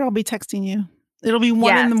 I'm sure I'll be texting you. It'll be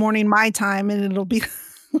 1 a.m. my time, and it'll be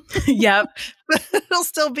Yep. It'll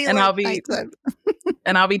still be and like I'll be nighttime.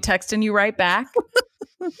 And I'll be texting you right back.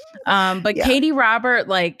 But yeah. Katie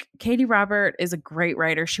Robert is a great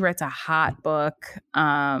writer. She writes a hot book.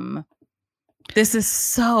 This is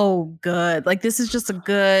so good. Like, this is just a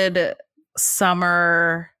good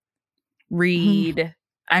summer read. Mm-hmm.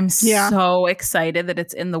 I'm so excited that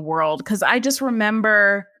it's in the world, because I just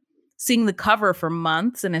remember seeing the cover for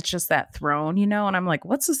months, and it's just that throne, you know, and I'm like,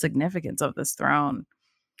 what's the significance of this throne?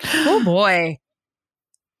 Oh boy.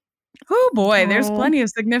 There's plenty of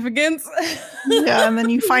significance. Yeah, and then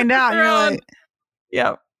you find out, and you're like,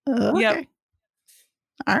 yep. Okay. Yep.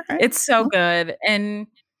 All right. It's so good. And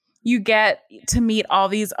you get to meet all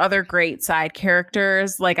these other great side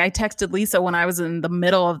characters. Like, I texted Lisa when I was in the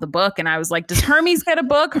middle of the book, and I was like, does Hermes get a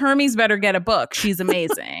book? Hermes better get a book. She's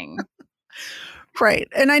amazing. Right.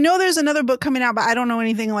 And I know there's another book coming out, but I don't know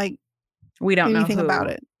anything we don't know anything about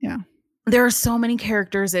it. Yeah. There are so many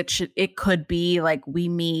characters it could be. Like, we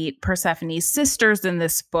meet Persephone's sisters in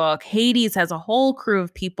this book. Hades has a whole crew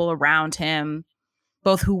of people around him,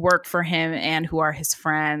 both who work for him and who are his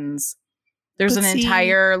friends. There's an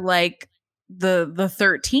entire, like, the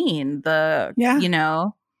 13, you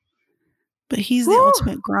know. But he's the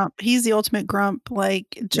ultimate grump. He's the ultimate grump,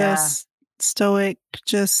 like, just stoic,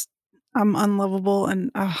 just I'm unlovable,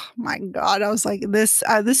 and oh my God, I was like, this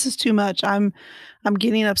is too much. I'm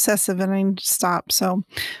getting obsessive, and I need to stop. So,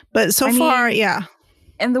 but so far, yeah.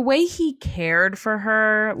 And the way he cared for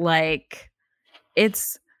her, like,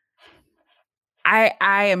 it's.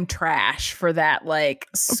 I am trash for that, like,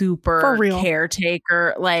 super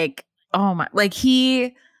caretaker. Like, oh my, like,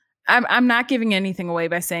 I'm not giving anything away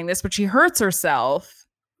by saying this, but she hurts herself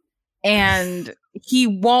and he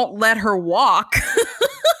won't let her walk.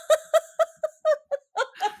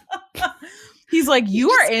 He's like, you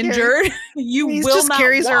are injured. You will not walk. He just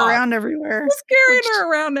carries her around everywhere. He's carrying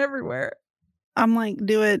her around everywhere. I'm like,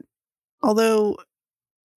 do it. Although,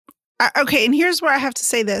 okay, and here's where I have to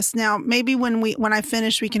say this. Now, maybe when I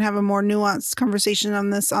finish, we can have a more nuanced conversation on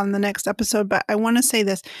this on the next episode. But I want to say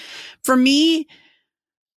this. For me,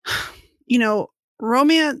 you know,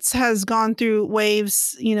 romance has gone through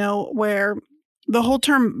waves, you know, where the whole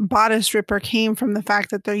term bodice ripper came from the fact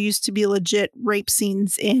that there used to be legit rape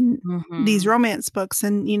scenes in these romance books.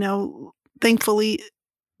 And, you know, thankfully,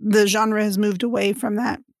 the genre has moved away from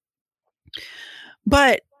that.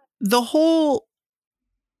 But the whole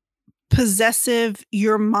possessive,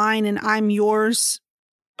 you're mine and I'm yours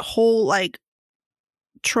whole, like,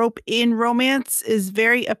 trope in romance is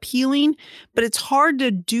very appealing, but it's hard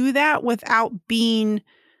to do that without being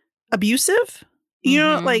abusive. You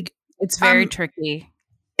know, like, it's very tricky.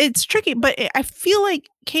 It's tricky, but I feel like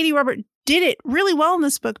Katie Robert did it really well in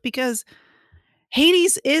this book, because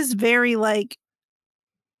Hades is very, like,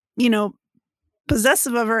 you know,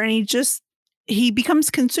 possessive of her, and he becomes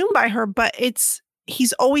consumed by her, but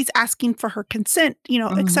he's always asking for her consent, you know,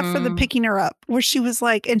 except for the picking her up, where she was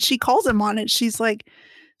like, and she calls him on it. She's like,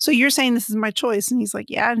 so you're saying this is my choice? And he's like,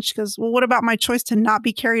 yeah. And she goes, well, what about my choice to not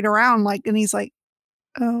be carried around? Like, and he's like,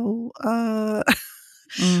 oh,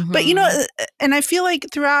 but, you know, and I feel like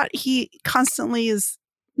throughout he constantly is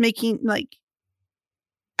making, like,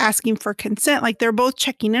 asking for consent. Like, they're both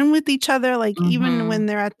checking in with each other. Like, even when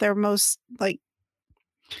they're at their most, like,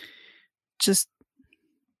 just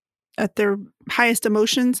at their highest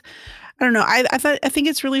emotions. I don't know. I think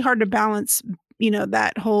it's really hard to balance, you know,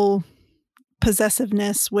 that whole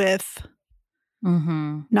possessiveness with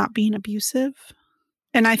not being abusive.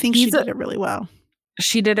 And I think she did it really well.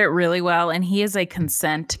 She did it really well. And he is a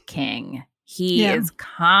consent king. He is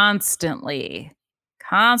constantly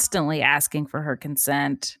asking for her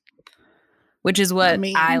consent, which is what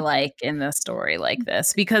I like in the story like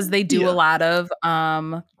this, because they do a lot of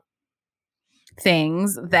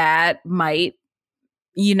things that might,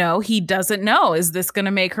 you know, he doesn't know. Is this going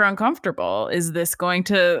to make her uncomfortable? Is this going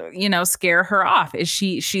to, you know, scare her off? Is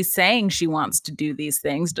she's saying she wants to do these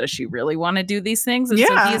things. Does she really want to do these things? And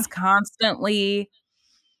so he is constantly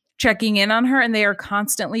checking in on her, and they are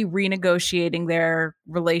constantly renegotiating their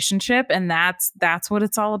relationship, and that's what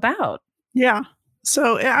it's all about. Yeah.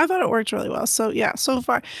 So I thought it worked really well. So yeah, so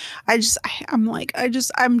far I'm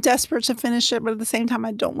desperate to finish it, but at the same time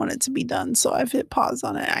I don't want it to be done. So I've hit pause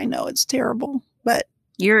on it. I know it's terrible, but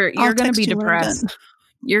you're going to be depressed.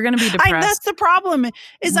 You're going to be depressed. That's the problem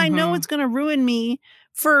is I know it's going to ruin me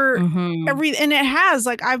for and it has.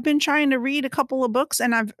 Like, I've been trying to read a couple of books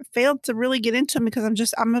and I've failed to really get into them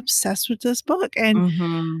because I'm obsessed with this book.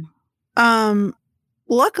 And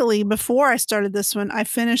luckily, before I started this one, I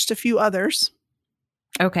finished a few others.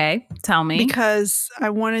 Okay, tell me. Because I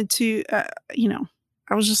wanted to,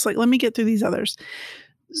 I was just like, let me get through these others.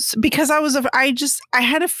 Because I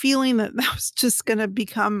had a feeling that was just going to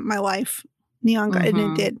become my life. Neon God, and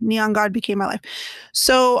it did. Neon God became my life.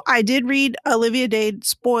 So I did read Olivia Dade,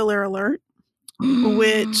 spoiler alert,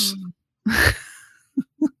 which,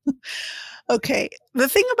 okay. The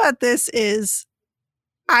thing about this is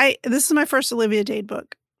this is my first Olivia Dade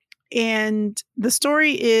book. And the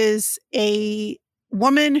story is a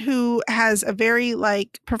woman who has a very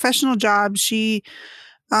professional job. She,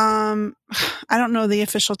 I don't know the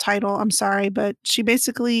official title. I'm sorry, but she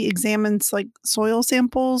basically examines soil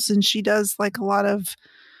samples, and she does a lot of,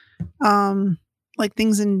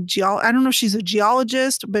 things in geology. I don't know if she's a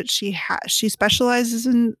geologist, but she specializes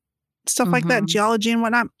in stuff like that, geology and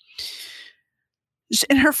whatnot.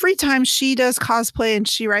 In her free time, she does cosplay and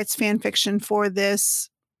she writes fan fiction for this,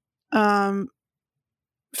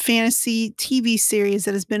 fantasy TV series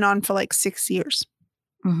that has been on for 6 years.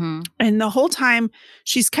 And the whole time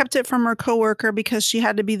she's kept it from her coworker because she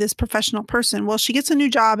had to be this professional person. Well, she gets a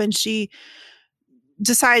new job and she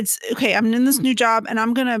decides, okay, I'm in this new job and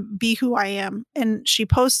I'm going to be who I am. And she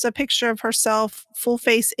posts a picture of herself full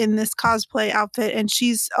face in this cosplay outfit. And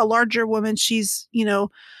she's a larger woman. She's,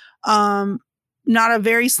 not a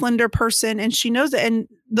very slender person. And she knows it. And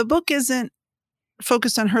the book isn't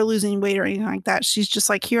focused on her losing weight or anything like that. She's just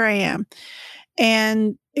like, here I am.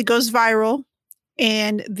 And it goes viral.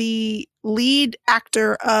 And the lead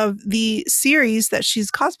actor of the series that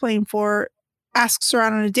she's cosplaying for asks her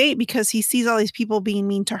out on a date because he sees all these people being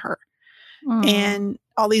mean to her and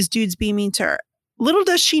all these dudes being mean to her. Little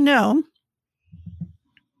does she know,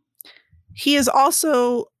 he is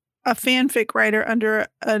also a fanfic writer under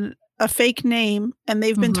a fake name, and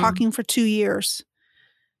they've been talking for 2 years.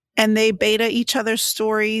 And they beta each other's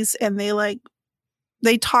stories, and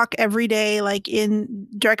they talk every day, in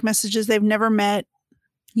direct messages. They've never met.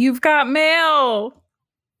 You've got mail.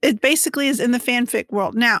 It basically is in the fanfic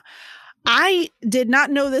world. Now, I did not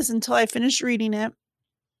know this until I finished reading it.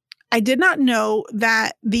 I did not know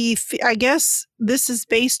that I guess this is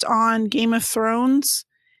based on Game of Thrones.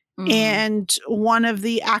 And one of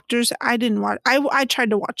the actors, I didn't watch. I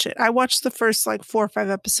tried to watch it. I watched the first 4 or 5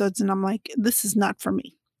 episodes, and I'm like, this is not for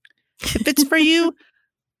me. If it's for you,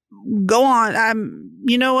 go on.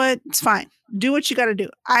 You know what? It's fine. Do what you got to do.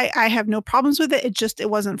 I have no problems with it. It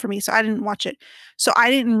wasn't for me. So I didn't watch it. So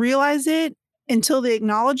I didn't realize it until the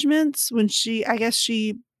acknowledgments when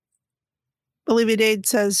Olivia Dade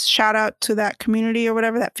says, shout out to that community or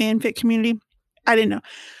whatever, that fanfic community. I didn't know.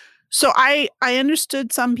 So I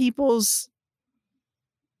understood some people's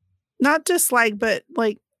not dislike, but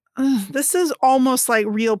this is almost like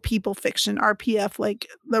real people fiction, RPF,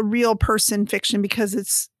 the real person fiction, because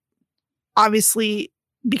it's obviously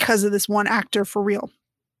because of this one actor for real.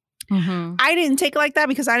 I didn't take it like that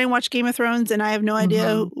because I didn't watch Game of Thrones and I have no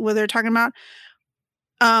idea what they're talking about.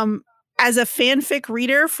 As a fanfic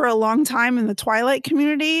reader for a long time in the Twilight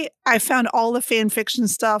community, I found all the fan fiction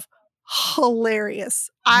stuff hilarious.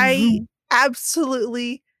 I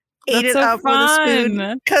absolutely ate it up with a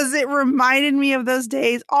spoon because it reminded me of those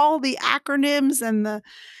days. All the acronyms and the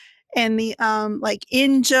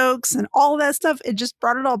in jokes and all that stuff. It just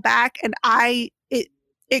brought it all back, and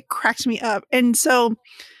it cracked me up. And so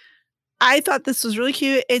I thought this was really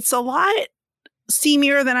cute. It's a lot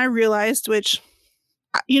steamier than I realized, which,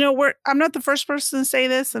 I'm not the first person to say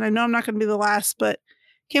this, and I know I'm not going to be the last, but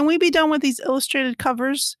can we be done with these illustrated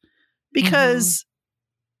covers? Because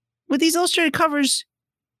with these illustrated covers,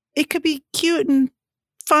 it could be cute and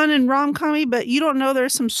fun and rom-com-y, but you don't know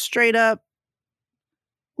there's some straight up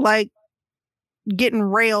getting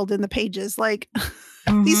railed in the pages.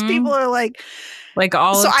 These people are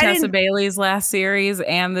all of Tessa Bailey's last series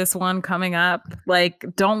and this one coming up.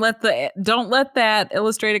 Don't let that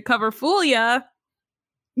illustrated cover fool ya.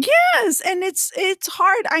 Yes, and it's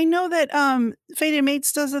hard. I know that Fated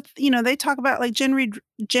Mates does they talk about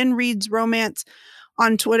Jen Reed's romance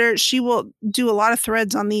on Twitter, she will do a lot of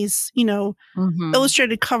threads on these,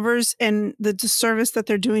 illustrated covers and the disservice that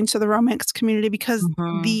they're doing to the romance community, because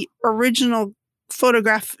the original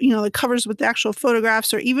photograph, the covers with the actual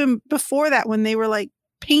photographs, or even before that, when they were like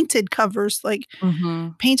painted covers, like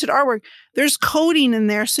painted artwork, there's coding in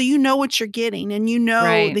there, so you know what you're getting, and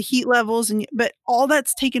the heat levels, but all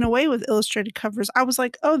that's taken away with illustrated covers. I was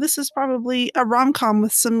like, oh, this is probably a rom-com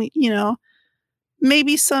with some,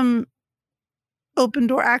 maybe some open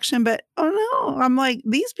door action, but oh no, I'm like,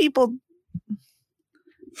 these people,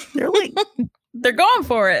 they're like they're going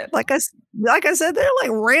for it. Like I said, they're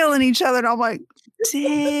like railing each other, and I'm like,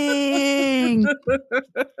 dang.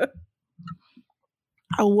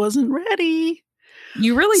 I wasn't ready.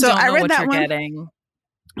 You really don't know what you're getting.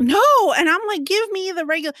 No, and I'm like, give me the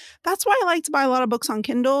regular. That's why I like to buy a lot of books on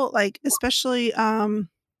Kindle, like especially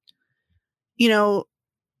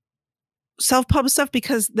self-pub stuff,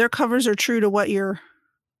 because their covers are true to what you're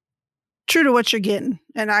getting,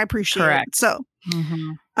 and I appreciate it. So,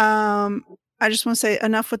 I just want to say,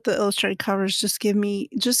 enough with the illustrated covers. Just give me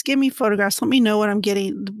photographs. Let me know what I'm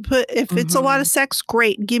getting. But if it's a lot of sex,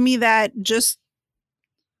 great. Give me that. Just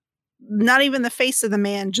not even the face of the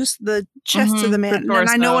man, just the chest of the man. And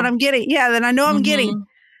I know what I'm getting. Yeah, then I know I'm getting.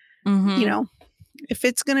 If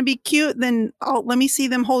it's going to be cute, then let me see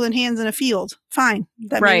them holding hands in a field. Fine.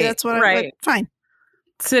 Maybe that's what I like. Fine.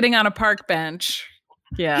 Sitting on a park bench.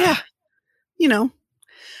 Yeah. Yeah.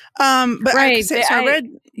 But I read.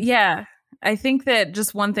 Yeah. I think that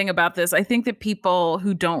just one thing about this, I think that people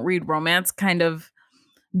who don't read romance kind of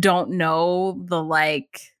don't know the,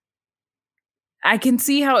 like, I can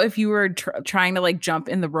see how if you were trying to like jump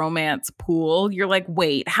in the romance pool, you're like,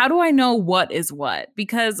 wait, how do I know what is what?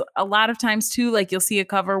 Because a lot of times too, like you'll see a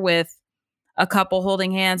cover with a couple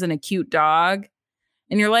holding hands and a cute dog,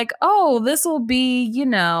 and you're like, oh, this will be,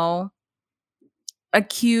 a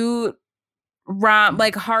cute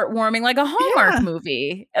like heartwarming, like a Hallmark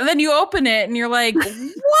movie. And then you open it and you're like, what?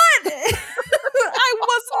 I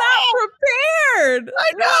was not prepared.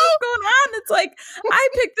 I know what's going on. It's like, I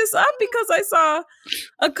picked this up because I saw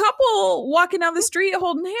a couple walking down the street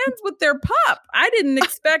holding hands with their pup. I didn't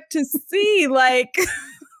expect to see like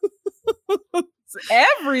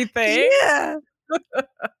everything. Yeah.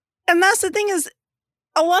 And that's the thing is,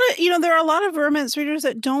 a lot of, there are a lot of romance readers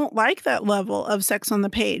that don't like that level of sex on the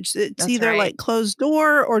page. It's either like closed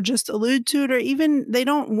door or just allude to it, or even they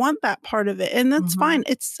don't want that part of it. And that's fine.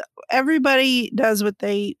 It's everybody does what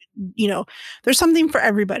they, there's something for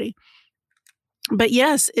everybody. But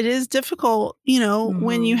yes, it is difficult,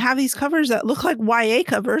 when you have these covers that look like YA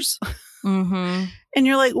covers. And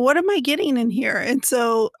you're like, what am I getting in here? And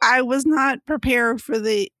so I was not prepared for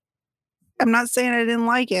I'm not saying I didn't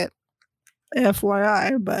like it,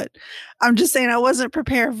 FYI, but I'm just saying I wasn't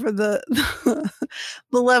prepared for the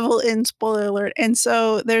level in spoiler alert. And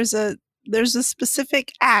so there's a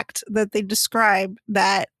specific act that they describe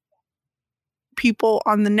that people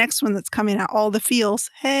on the next one that's coming out, All the Feels.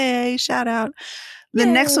 Hey, shout out. The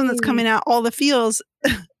next one that's coming out, All the Feels.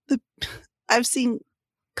 I've seen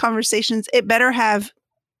conversations. It better have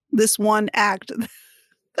this one act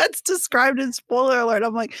that's described in spoiler alert.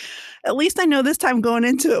 I'm like, at least I know this time going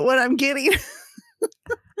into it what I'm getting.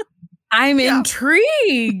 I'm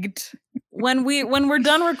intrigued. When we're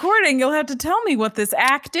done recording, you'll have to tell me what this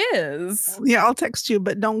act is. Yeah, I'll text you,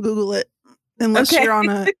 but don't Google it unless you're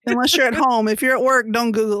unless you're at home. If you're at work,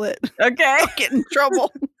 don't Google it. Okay, I'll get in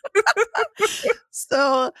trouble.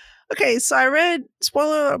 So I read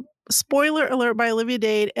Spoiler Alert by Olivia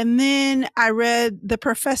Dade, and then I read The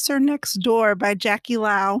Professor Next Door by Jackie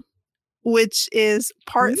Lau, which is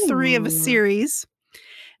part 3 of a series.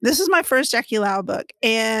 This is my first Jackie Lau book,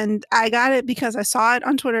 and I got it because I saw it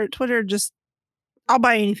on Twitter. Twitter just, I'll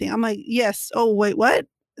buy anything. I'm like, yes. Oh, wait, what?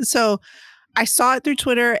 So I saw it through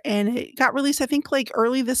Twitter, and it got released, I think, like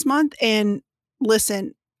early this month. And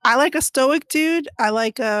listen, I like a stoic dude. I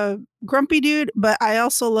like a grumpy dude, but I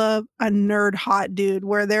also love a nerd hot dude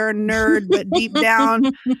where they're a nerd, but deep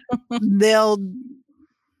down,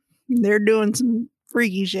 they're doing some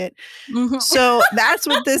freaky shit. So that's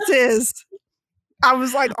what this is. I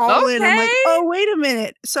was like all in. I'm like, oh, wait a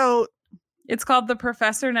minute. So it's called The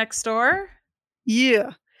Professor Next Door?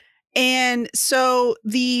 Yeah. And so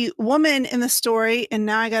the woman in the story, and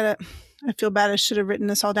now I feel bad. I should have written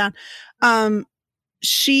this all down.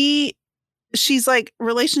 She's like,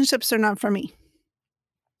 relationships are not for me.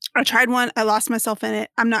 I tried one. I lost myself in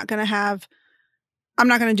it. I'm not going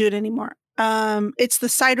to do it anymore. It's the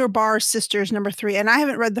Cider Bar Sisters, number 3. And I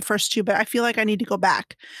haven't read the first 2, but I feel like I need to go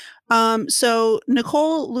back. So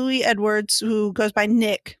Nicole Louis Edwards, who goes by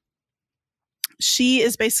Nick, she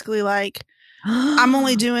is basically like, I'm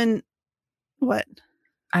only doing what?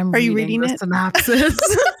 Are you reading the it? synopsis?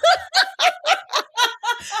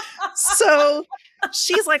 So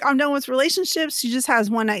she's like, I'm done with relationships. She just has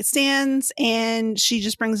one night stands, and she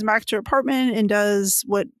just brings them back to her apartment and does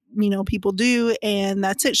what, people do. And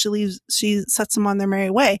that's it. She sets them on their merry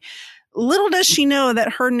way. Little does she know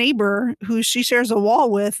that her neighbor, who she shares a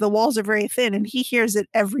wall with, the walls are very thin, and he hears it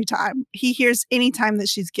every time. He hears any time that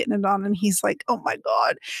she's getting it on, and he's like, oh my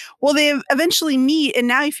God. Well, they eventually meet, and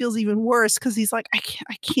now he feels even worse because he's like, I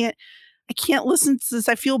can't listen to this.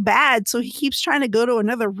 I feel bad. So he keeps trying to go to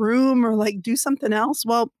another room or like do something else.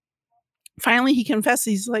 Well, finally he confesses.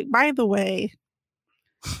 He's like, by the way,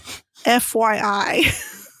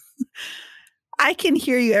 FYI, I can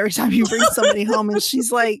hear you every time you bring somebody home. And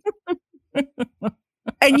she's like,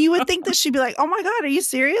 and you would think that she'd be like, oh my God, are you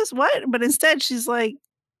serious? What? But instead she's like,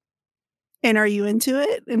 and are you into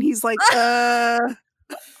it? And he's like, oh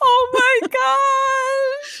my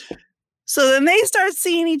gosh. So then they start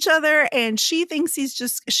seeing each other, and she thinks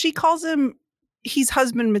she calls him, he's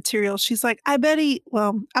husband material. She's like, I'm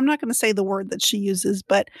not going to say the word that she uses,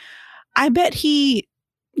 but I bet he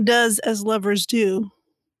does as lovers do.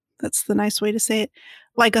 That's the nice way to say it.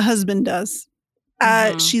 Like a husband does.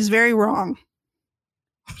 She's very wrong.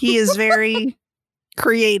 He is very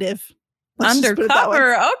creative.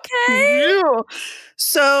 Undercover. Okay. Yeah.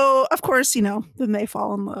 So, of course, then they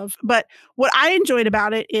fall in love. But what I enjoyed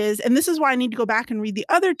about it is, and this is why I need to go back and read the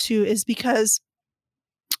other two, is because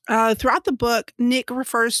throughout the book, Nick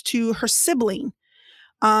refers to her sibling.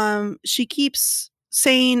 She keeps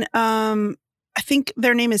saying, I think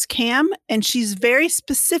their name is Cam, and she's very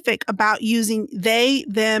specific about using they,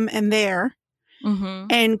 them, and their,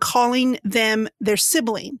 and calling them their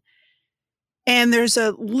sibling. And there's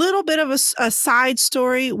a little bit of a side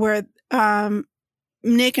story where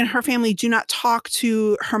Nick and her family do not talk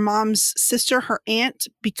to her mom's sister, her aunt,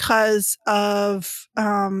 because of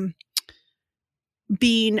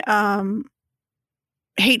being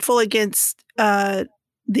hateful against the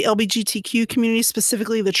LGBTQ community,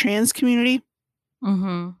 specifically the trans community.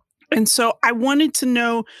 And so I want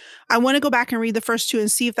to go back and read the first two and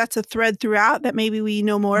see if that's a thread throughout, that maybe we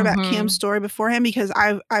know more about Cam's story beforehand, because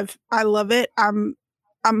I love it. I'm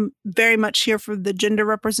very much here for the gender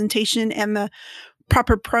representation and the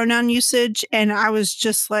proper pronoun usage. And I was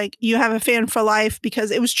just like, you have a fan for life, because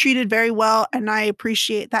it was treated very well, and I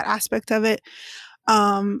appreciate that aspect of it.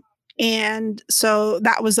 And so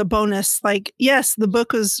that was a bonus. Like, yes, the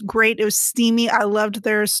book was great. It was steamy. I loved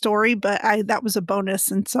their story, but that was a bonus.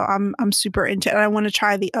 And so I'm super into it. I want to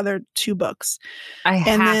try the other two books. I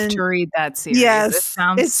have to read that series. Yes. It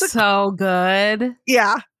sounds so good.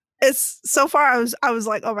 Yeah. It's so far I was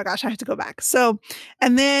like, oh my gosh, I have to go back. So,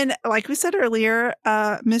 and then like we said earlier,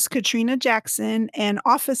 Miss Katrina Jackson and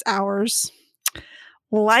Office Hours,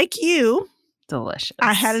 like you, delicious.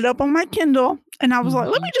 I had it up on my Kindle, and I was like,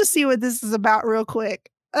 let me just see what this is about real quick.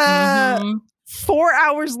 4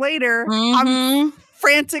 hours later, I'm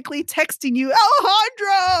frantically texting you,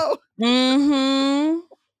 Alejandro.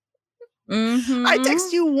 I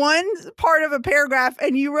text you one part of a paragraph,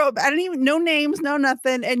 and you wrote, I didn't even, no names, no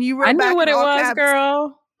nothing. And you wrote I back. knew what it was, caps.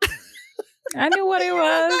 Girl. I knew what it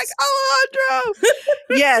was. Like, Alejandro.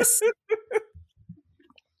 Yes.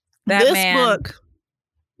 This book.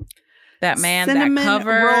 That man, Cinnamon that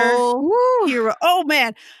cover. Roll hero. Oh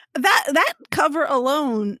man. That cover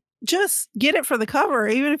alone, just get it for the cover.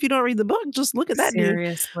 Even if you don't read the book, just look at that.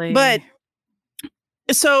 Seriously. Dude. But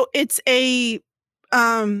so it's a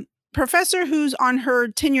professor who's on her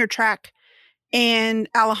tenure track, and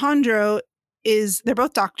Alejandro they're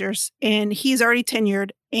both doctors, and he's already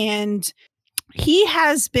tenured, and he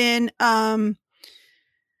has been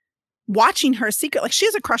watching her secret. Like, she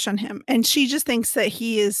has a crush on him, and she just thinks that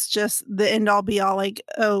he is just the end all be all, like,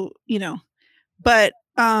 but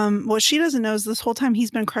what she doesn't know is this whole time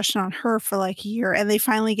he's been crushing on her for like a year, and they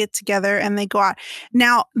finally get together and they go out.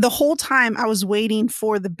 Now, the whole time I was waiting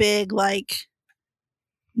for the big, like,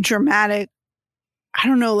 dramatic, I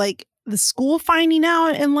don't know, like the school finding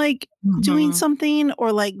out and like doing something,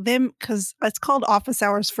 or like them, because it's called Office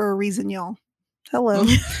Hours for a reason, y'all. Hello.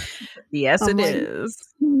 Yes, it is.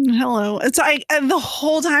 Hello. It's like, and the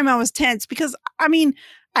whole time I was tense, because I mean,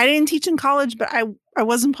 I didn't teach in college, but I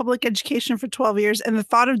was in public education for 12 years. And the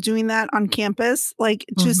thought of doing that on campus, like,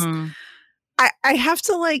 just, I have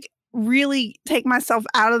to like really take myself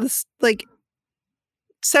out of this, like,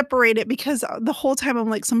 separate it, because the whole time I'm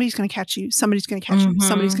like, somebody's going to catch you. Somebody's going to catch you.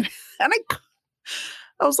 Somebody's going to, and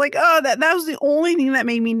I was like, oh, that was the only thing that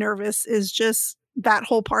made me nervous, is just that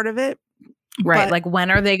whole part of it. Right. But, like,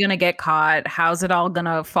 when are they going to get caught? How's it all going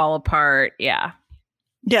to fall apart? Yeah.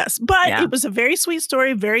 Yes, but it was a very sweet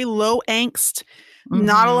story, very low angst,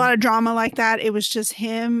 not a lot of drama like that. It was just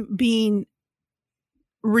him being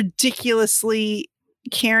ridiculously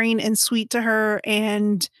caring and sweet to her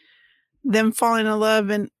and them falling in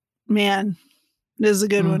love. And man, it is a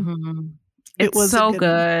good one. It was so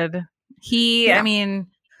good. I mean,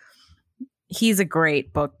 he's a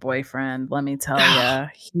great book boyfriend, let me tell you.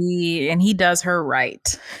 He does her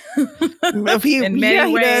right in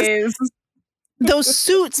many ways. Those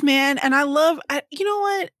suits, man. And I love, you know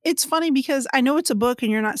what? It's funny because I know it's a book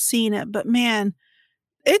and you're not seeing it, but man,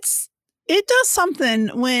 it does something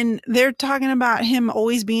when they're talking about him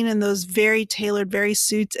always being in those very tailored, very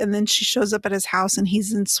suits. And then she shows up at his house and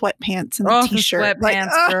he's in sweatpants and a t-shirt.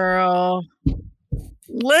 Sweatpants, girl.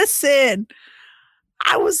 Listen,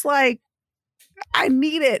 I was like, I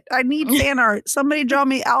need it. I need fan art. Somebody draw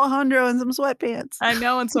me Alejandro in some sweatpants. I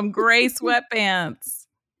know, in some gray sweatpants.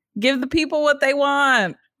 Give the people what they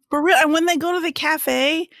want. For real. And when they go to the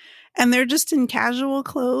cafe and they're just in casual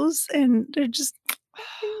clothes and they're just,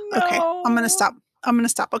 okay, I'm going to stop.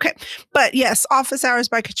 Okay. But yes, Office Hours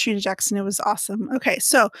by Katrina Jackson. It was awesome. Okay.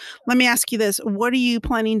 So let me ask you this. What are you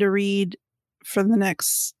planning to read for the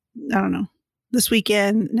next, I don't know, this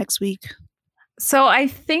weekend, next week? So I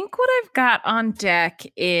think what I've got on deck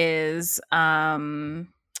is Daring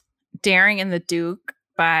and the Duke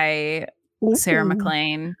by Sarah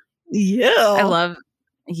MacLean. Yeah.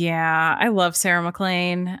 I love Sarah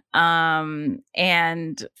MacLean.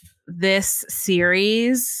 And this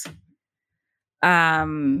series, I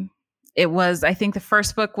think the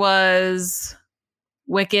first book was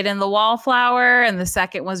Wicked and the Wallflower, and the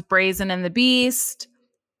second was Brazen and the Beast.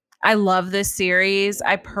 I love this series.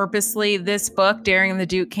 This book, Daring and the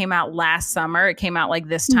Duke, came out last summer. It came out like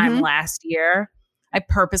this time last year. I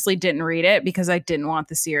purposely didn't read it because I didn't want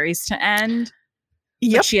the series to end.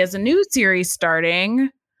 Yep. But she has a new series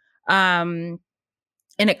starting. And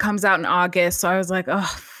it comes out in August. So I was like,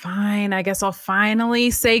 oh, fine. I guess I'll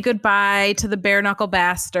finally say goodbye to the bare knuckle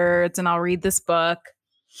bastards and I'll read this book.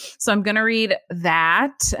 So I'm going to read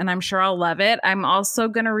that and I'm sure I'll love it. I'm also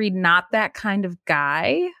going to read Not That Kind of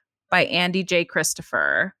Guy by Andy J.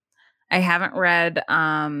 Christopher. I haven't read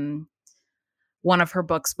one of her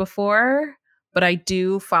books before, but I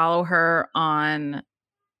do follow her on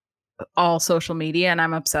all social media and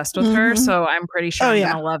I'm obsessed with her. So I'm pretty sure I'm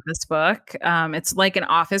going to love this book. It's like an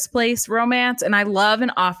office place romance. And I love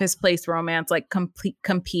an office place romance, like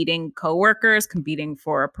competing coworkers, competing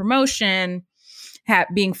for a promotion,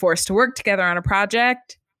 being forced to work together on a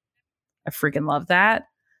project. I freaking love that.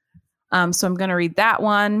 So I'm going to read that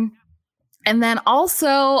one. And then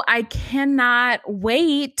also, I cannot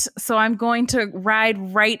wait. So I'm going to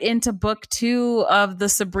ride right into book 2 of the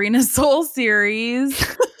Sabrina Soul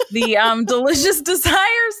series, the Delicious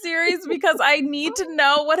Desire series, because I need to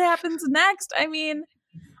know what happens next. I mean,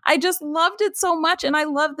 I just loved it so much. And I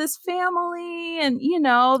love this family. And, you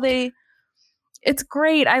know, it's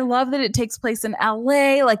great. I love that it takes place in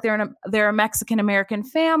LA. Like they're a Mexican-American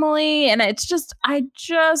family. And I just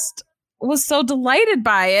was so delighted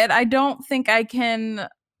by it. I don't think I can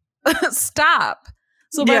stop.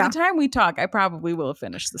 So by the time we talk, I probably will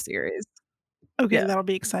finish the series. Okay, that'll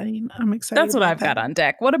be exciting. I'm excited. That's what I've got on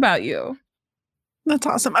deck. What about you? That's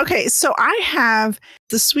awesome. Okay, so I have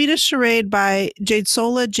The Sweetest Charade by Jade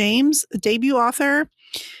Sola James, the debut author.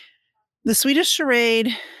 The Sweetest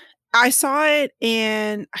Charade, I saw it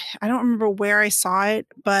and I don't remember where I saw it,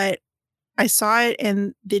 but I saw it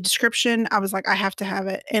in the description. I was like, I have to have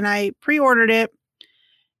it. And I pre-ordered it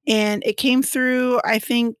and it came through, I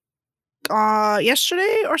think,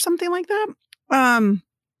 yesterday or something like that.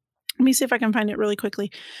 Let me see if I can find it really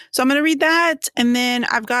quickly. So I'm going to read that. And then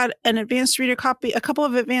I've got an advanced reader copy, a couple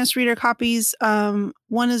of advanced reader copies.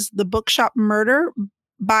 One is The Bookshop Murder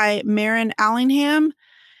by Maren Allingham.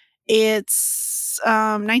 It's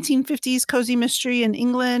 1950s cozy mystery in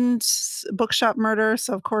England, bookshop murder.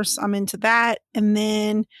 So of course I'm into that. And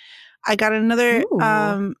then I got another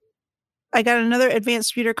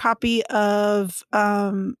advanced reader copy of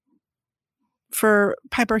for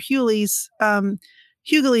Piper Hughley's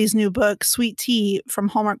new book, Sweet Tea, from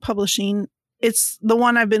Hallmark Publishing. It's the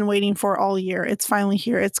one I've been waiting for all year. It's finally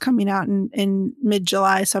here. It's coming out in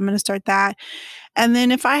mid-July. So I'm going to start that. And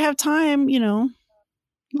then if I have time, you know,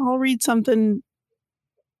 I'll read something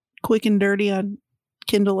quick and dirty on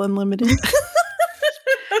Kindle Unlimited.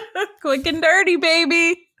 Quick and dirty,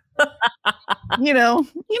 baby. you know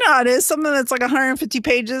how it is. Something that's like 150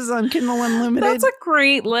 pages on Kindle Unlimited. That's a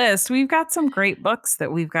great list. We've got some great books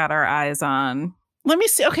that we've got our eyes on. Let me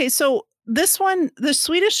see. Okay, so this one, The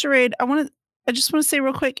Sweetest Charade, I just want to say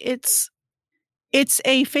real quick, it's It's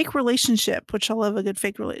a fake relationship, which I love a good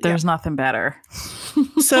fake relationship. There's nothing better.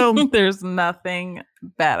 So there's nothing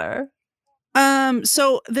better.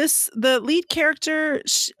 So the lead character,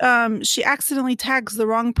 she accidentally tags the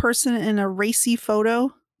wrong person in a racy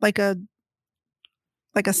photo, like a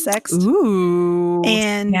sext. Ooh,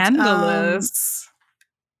 and scandalous.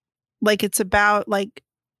 Like it's about like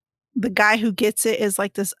the guy who gets it is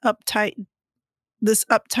like this uptight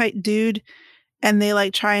dude, and they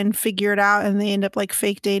like try and figure it out, and they end up like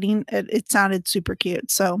fake dating. It sounded super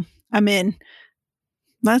cute, so I'm in.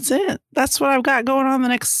 That's it. That's what I've got going on the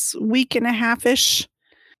next week and a half-ish.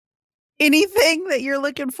 Anything that you're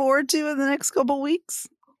looking forward to in the next couple weeks?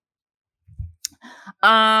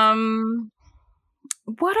 What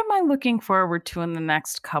am I looking forward to in the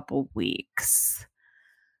next couple weeks?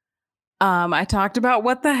 I talked about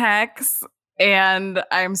What the Hex, and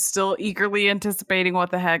I'm still eagerly anticipating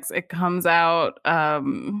What the Hex. It comes out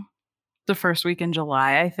the first week in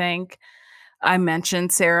July, I think. I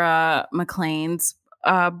mentioned Sarah MacLean's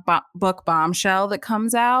book Bombshell that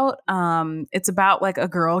comes out. It's about like a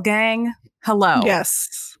girl gang. Hello.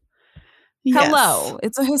 Yes. Hello.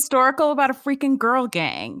 It's a historical about a freaking girl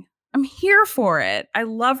gang. I'm here for it. I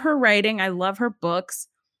love her writing. I love her books.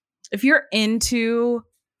 If you're into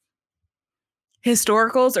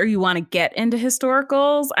historicals or you want to get into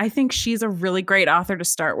historicals, I think she's a really great author to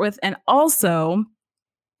start with. And also,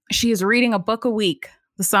 she is reading a book a week.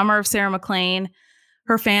 The Summer of Sarah MacLean.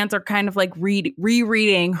 Her fans are kind of like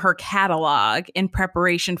rereading her catalog in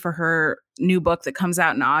preparation for her new book that comes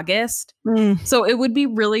out in August. So it would be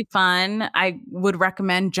really fun. I would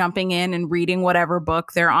recommend jumping in and reading whatever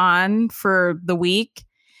book they're on for the week.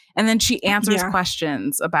 And then she answers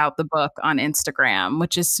questions about the book on Instagram,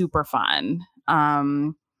 which is super fun.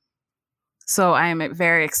 So I am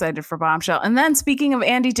very excited for Bombshell. And then speaking of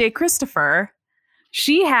Andy J. Christopher,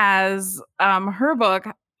 she has her book,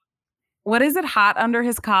 what is it? Hot Under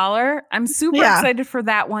His Collar. I'm super excited for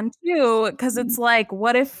that one too, because it's like,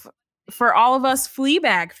 what if for all of us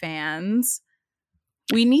Fleabag fans,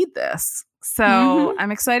 we need this. So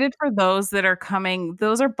I'm excited for those that are coming.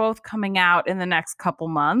 Those are both coming out in the next couple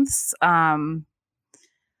months.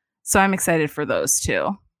 So I'm excited for those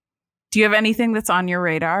too. Do you have anything that's on your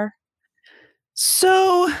radar?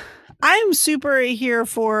 So I'm super here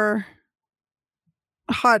for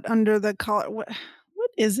Hot Under the Collar. What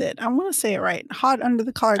is it? I want to say it right. Hot Under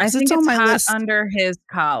the Collar. I think it's on my list. Under His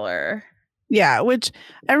Collar. Yeah, which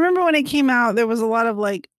I remember when it came out, there was a lot of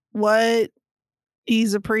like, what?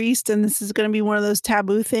 He's a priest and this is going to be one of those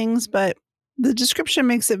taboo things. But the description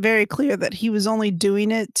makes it very clear that he was only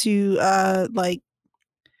doing it to like,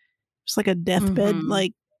 just like a deathbed,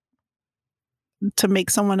 like to make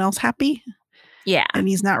someone else happy. Yeah. And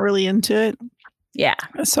he's not really into it. Yeah.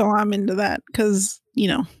 So I'm into that because,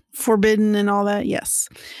 forbidden and all that. Yes.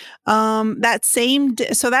 That same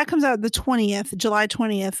so that comes out the 20th, July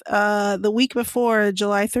 20th. The week before,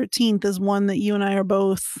 July 13th, is one that you and I are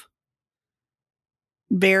both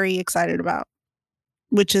very excited about,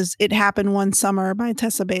 which is It Happened One Summer by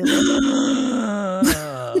Tessa Bailey.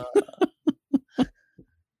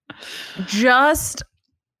 Just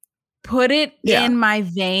put it in my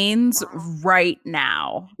veins right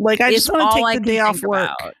now. Like, I just want to take the day off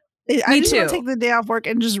work. I just want to take the day off work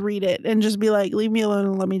and just read it and just be like, leave me alone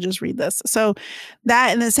and let me just read this. So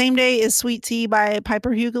that, and the same day is Sweet Tea by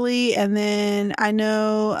Piper Hughley. And then I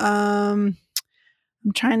know, I'm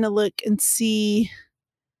trying to look and see.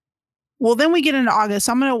 Well, then we get into August.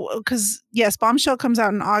 So I'm going to, because yes, Bombshell comes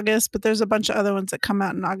out in August, but there's a bunch of other ones that come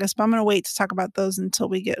out in August, but I'm going to wait to talk about those until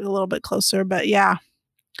we get a little bit closer. But yeah,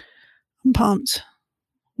 I'm pumped.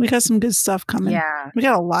 We got some good stuff coming. Yeah. We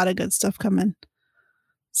got a lot of good stuff coming.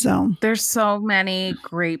 So there's so many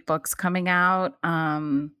great books coming out.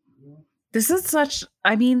 This is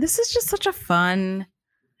just such a fun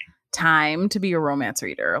time to be a romance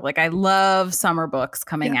reader. Like, I love summer books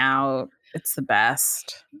coming out. It's the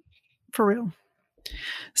best. For real.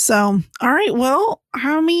 So, all right. Well,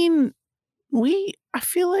 I mean, I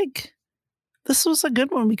feel like this was a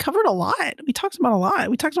good one. We covered a lot. We talked about a lot.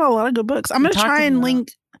 We talked about a lot of good books. I'm going to try and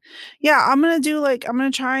link. Yeah, I'm going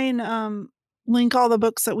to try and link all the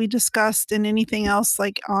books that we discussed and anything else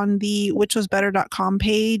like on the whichwasbetter.com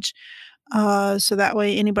page. So that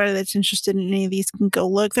way anybody that's interested in any of these can go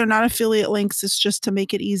look. They're not affiliate links. It's just to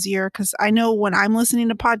make it easier. Cause I know when I'm listening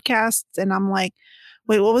to podcasts and I'm like,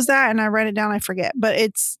 wait, what was that? And I write it down, I forget, but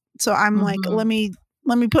so I'm like, let me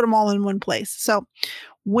put them all in one place. So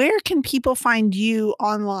where can people find you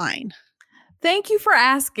online? Thank you for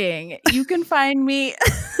asking. You can find me.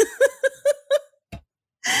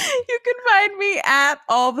 You can find me at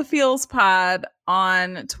All the Feels Pod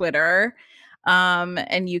on Twitter.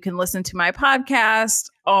 And you can listen to my podcast,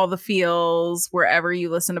 All the Feels, wherever you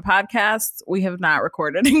listen to podcasts. We have not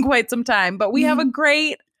recorded in quite some time, but we have a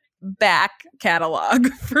great back catalog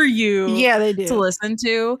for you to listen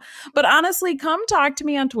to. But honestly, come talk to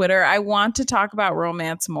me on Twitter. I want to talk about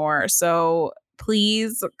romance more. So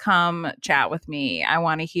please come chat with me. I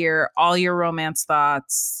want to hear all your romance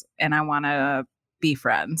thoughts and I want to be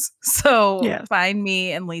friends. So find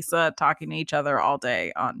me and Lisa talking to each other all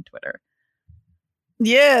day on Twitter.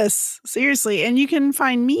 Yes, seriously. And you can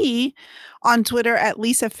find me on Twitter at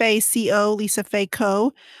Lisa Faye CO, Lisa Faye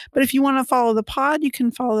Co. But if you want to follow the pod, you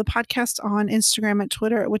can follow the podcast on Instagram at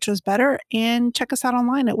Twitter at Which Was Better, and check us out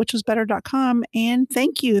online at whichwasbetter.com. And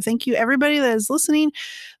thank you everybody that is listening.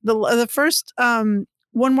 The first One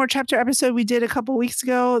More Chapter episode we did a couple weeks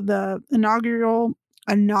ago, the inaugural.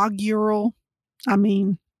 The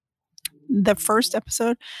first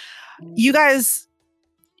episode.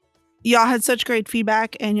 Y'all had such great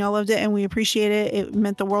feedback and y'all loved it and we appreciate it. It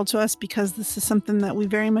meant the world to us because this is something that we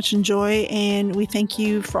very much enjoy, and we thank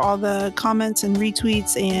you for all the comments and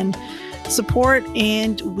retweets and support,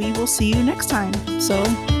 and we will see you next time. So,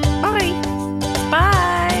 bye. Bye.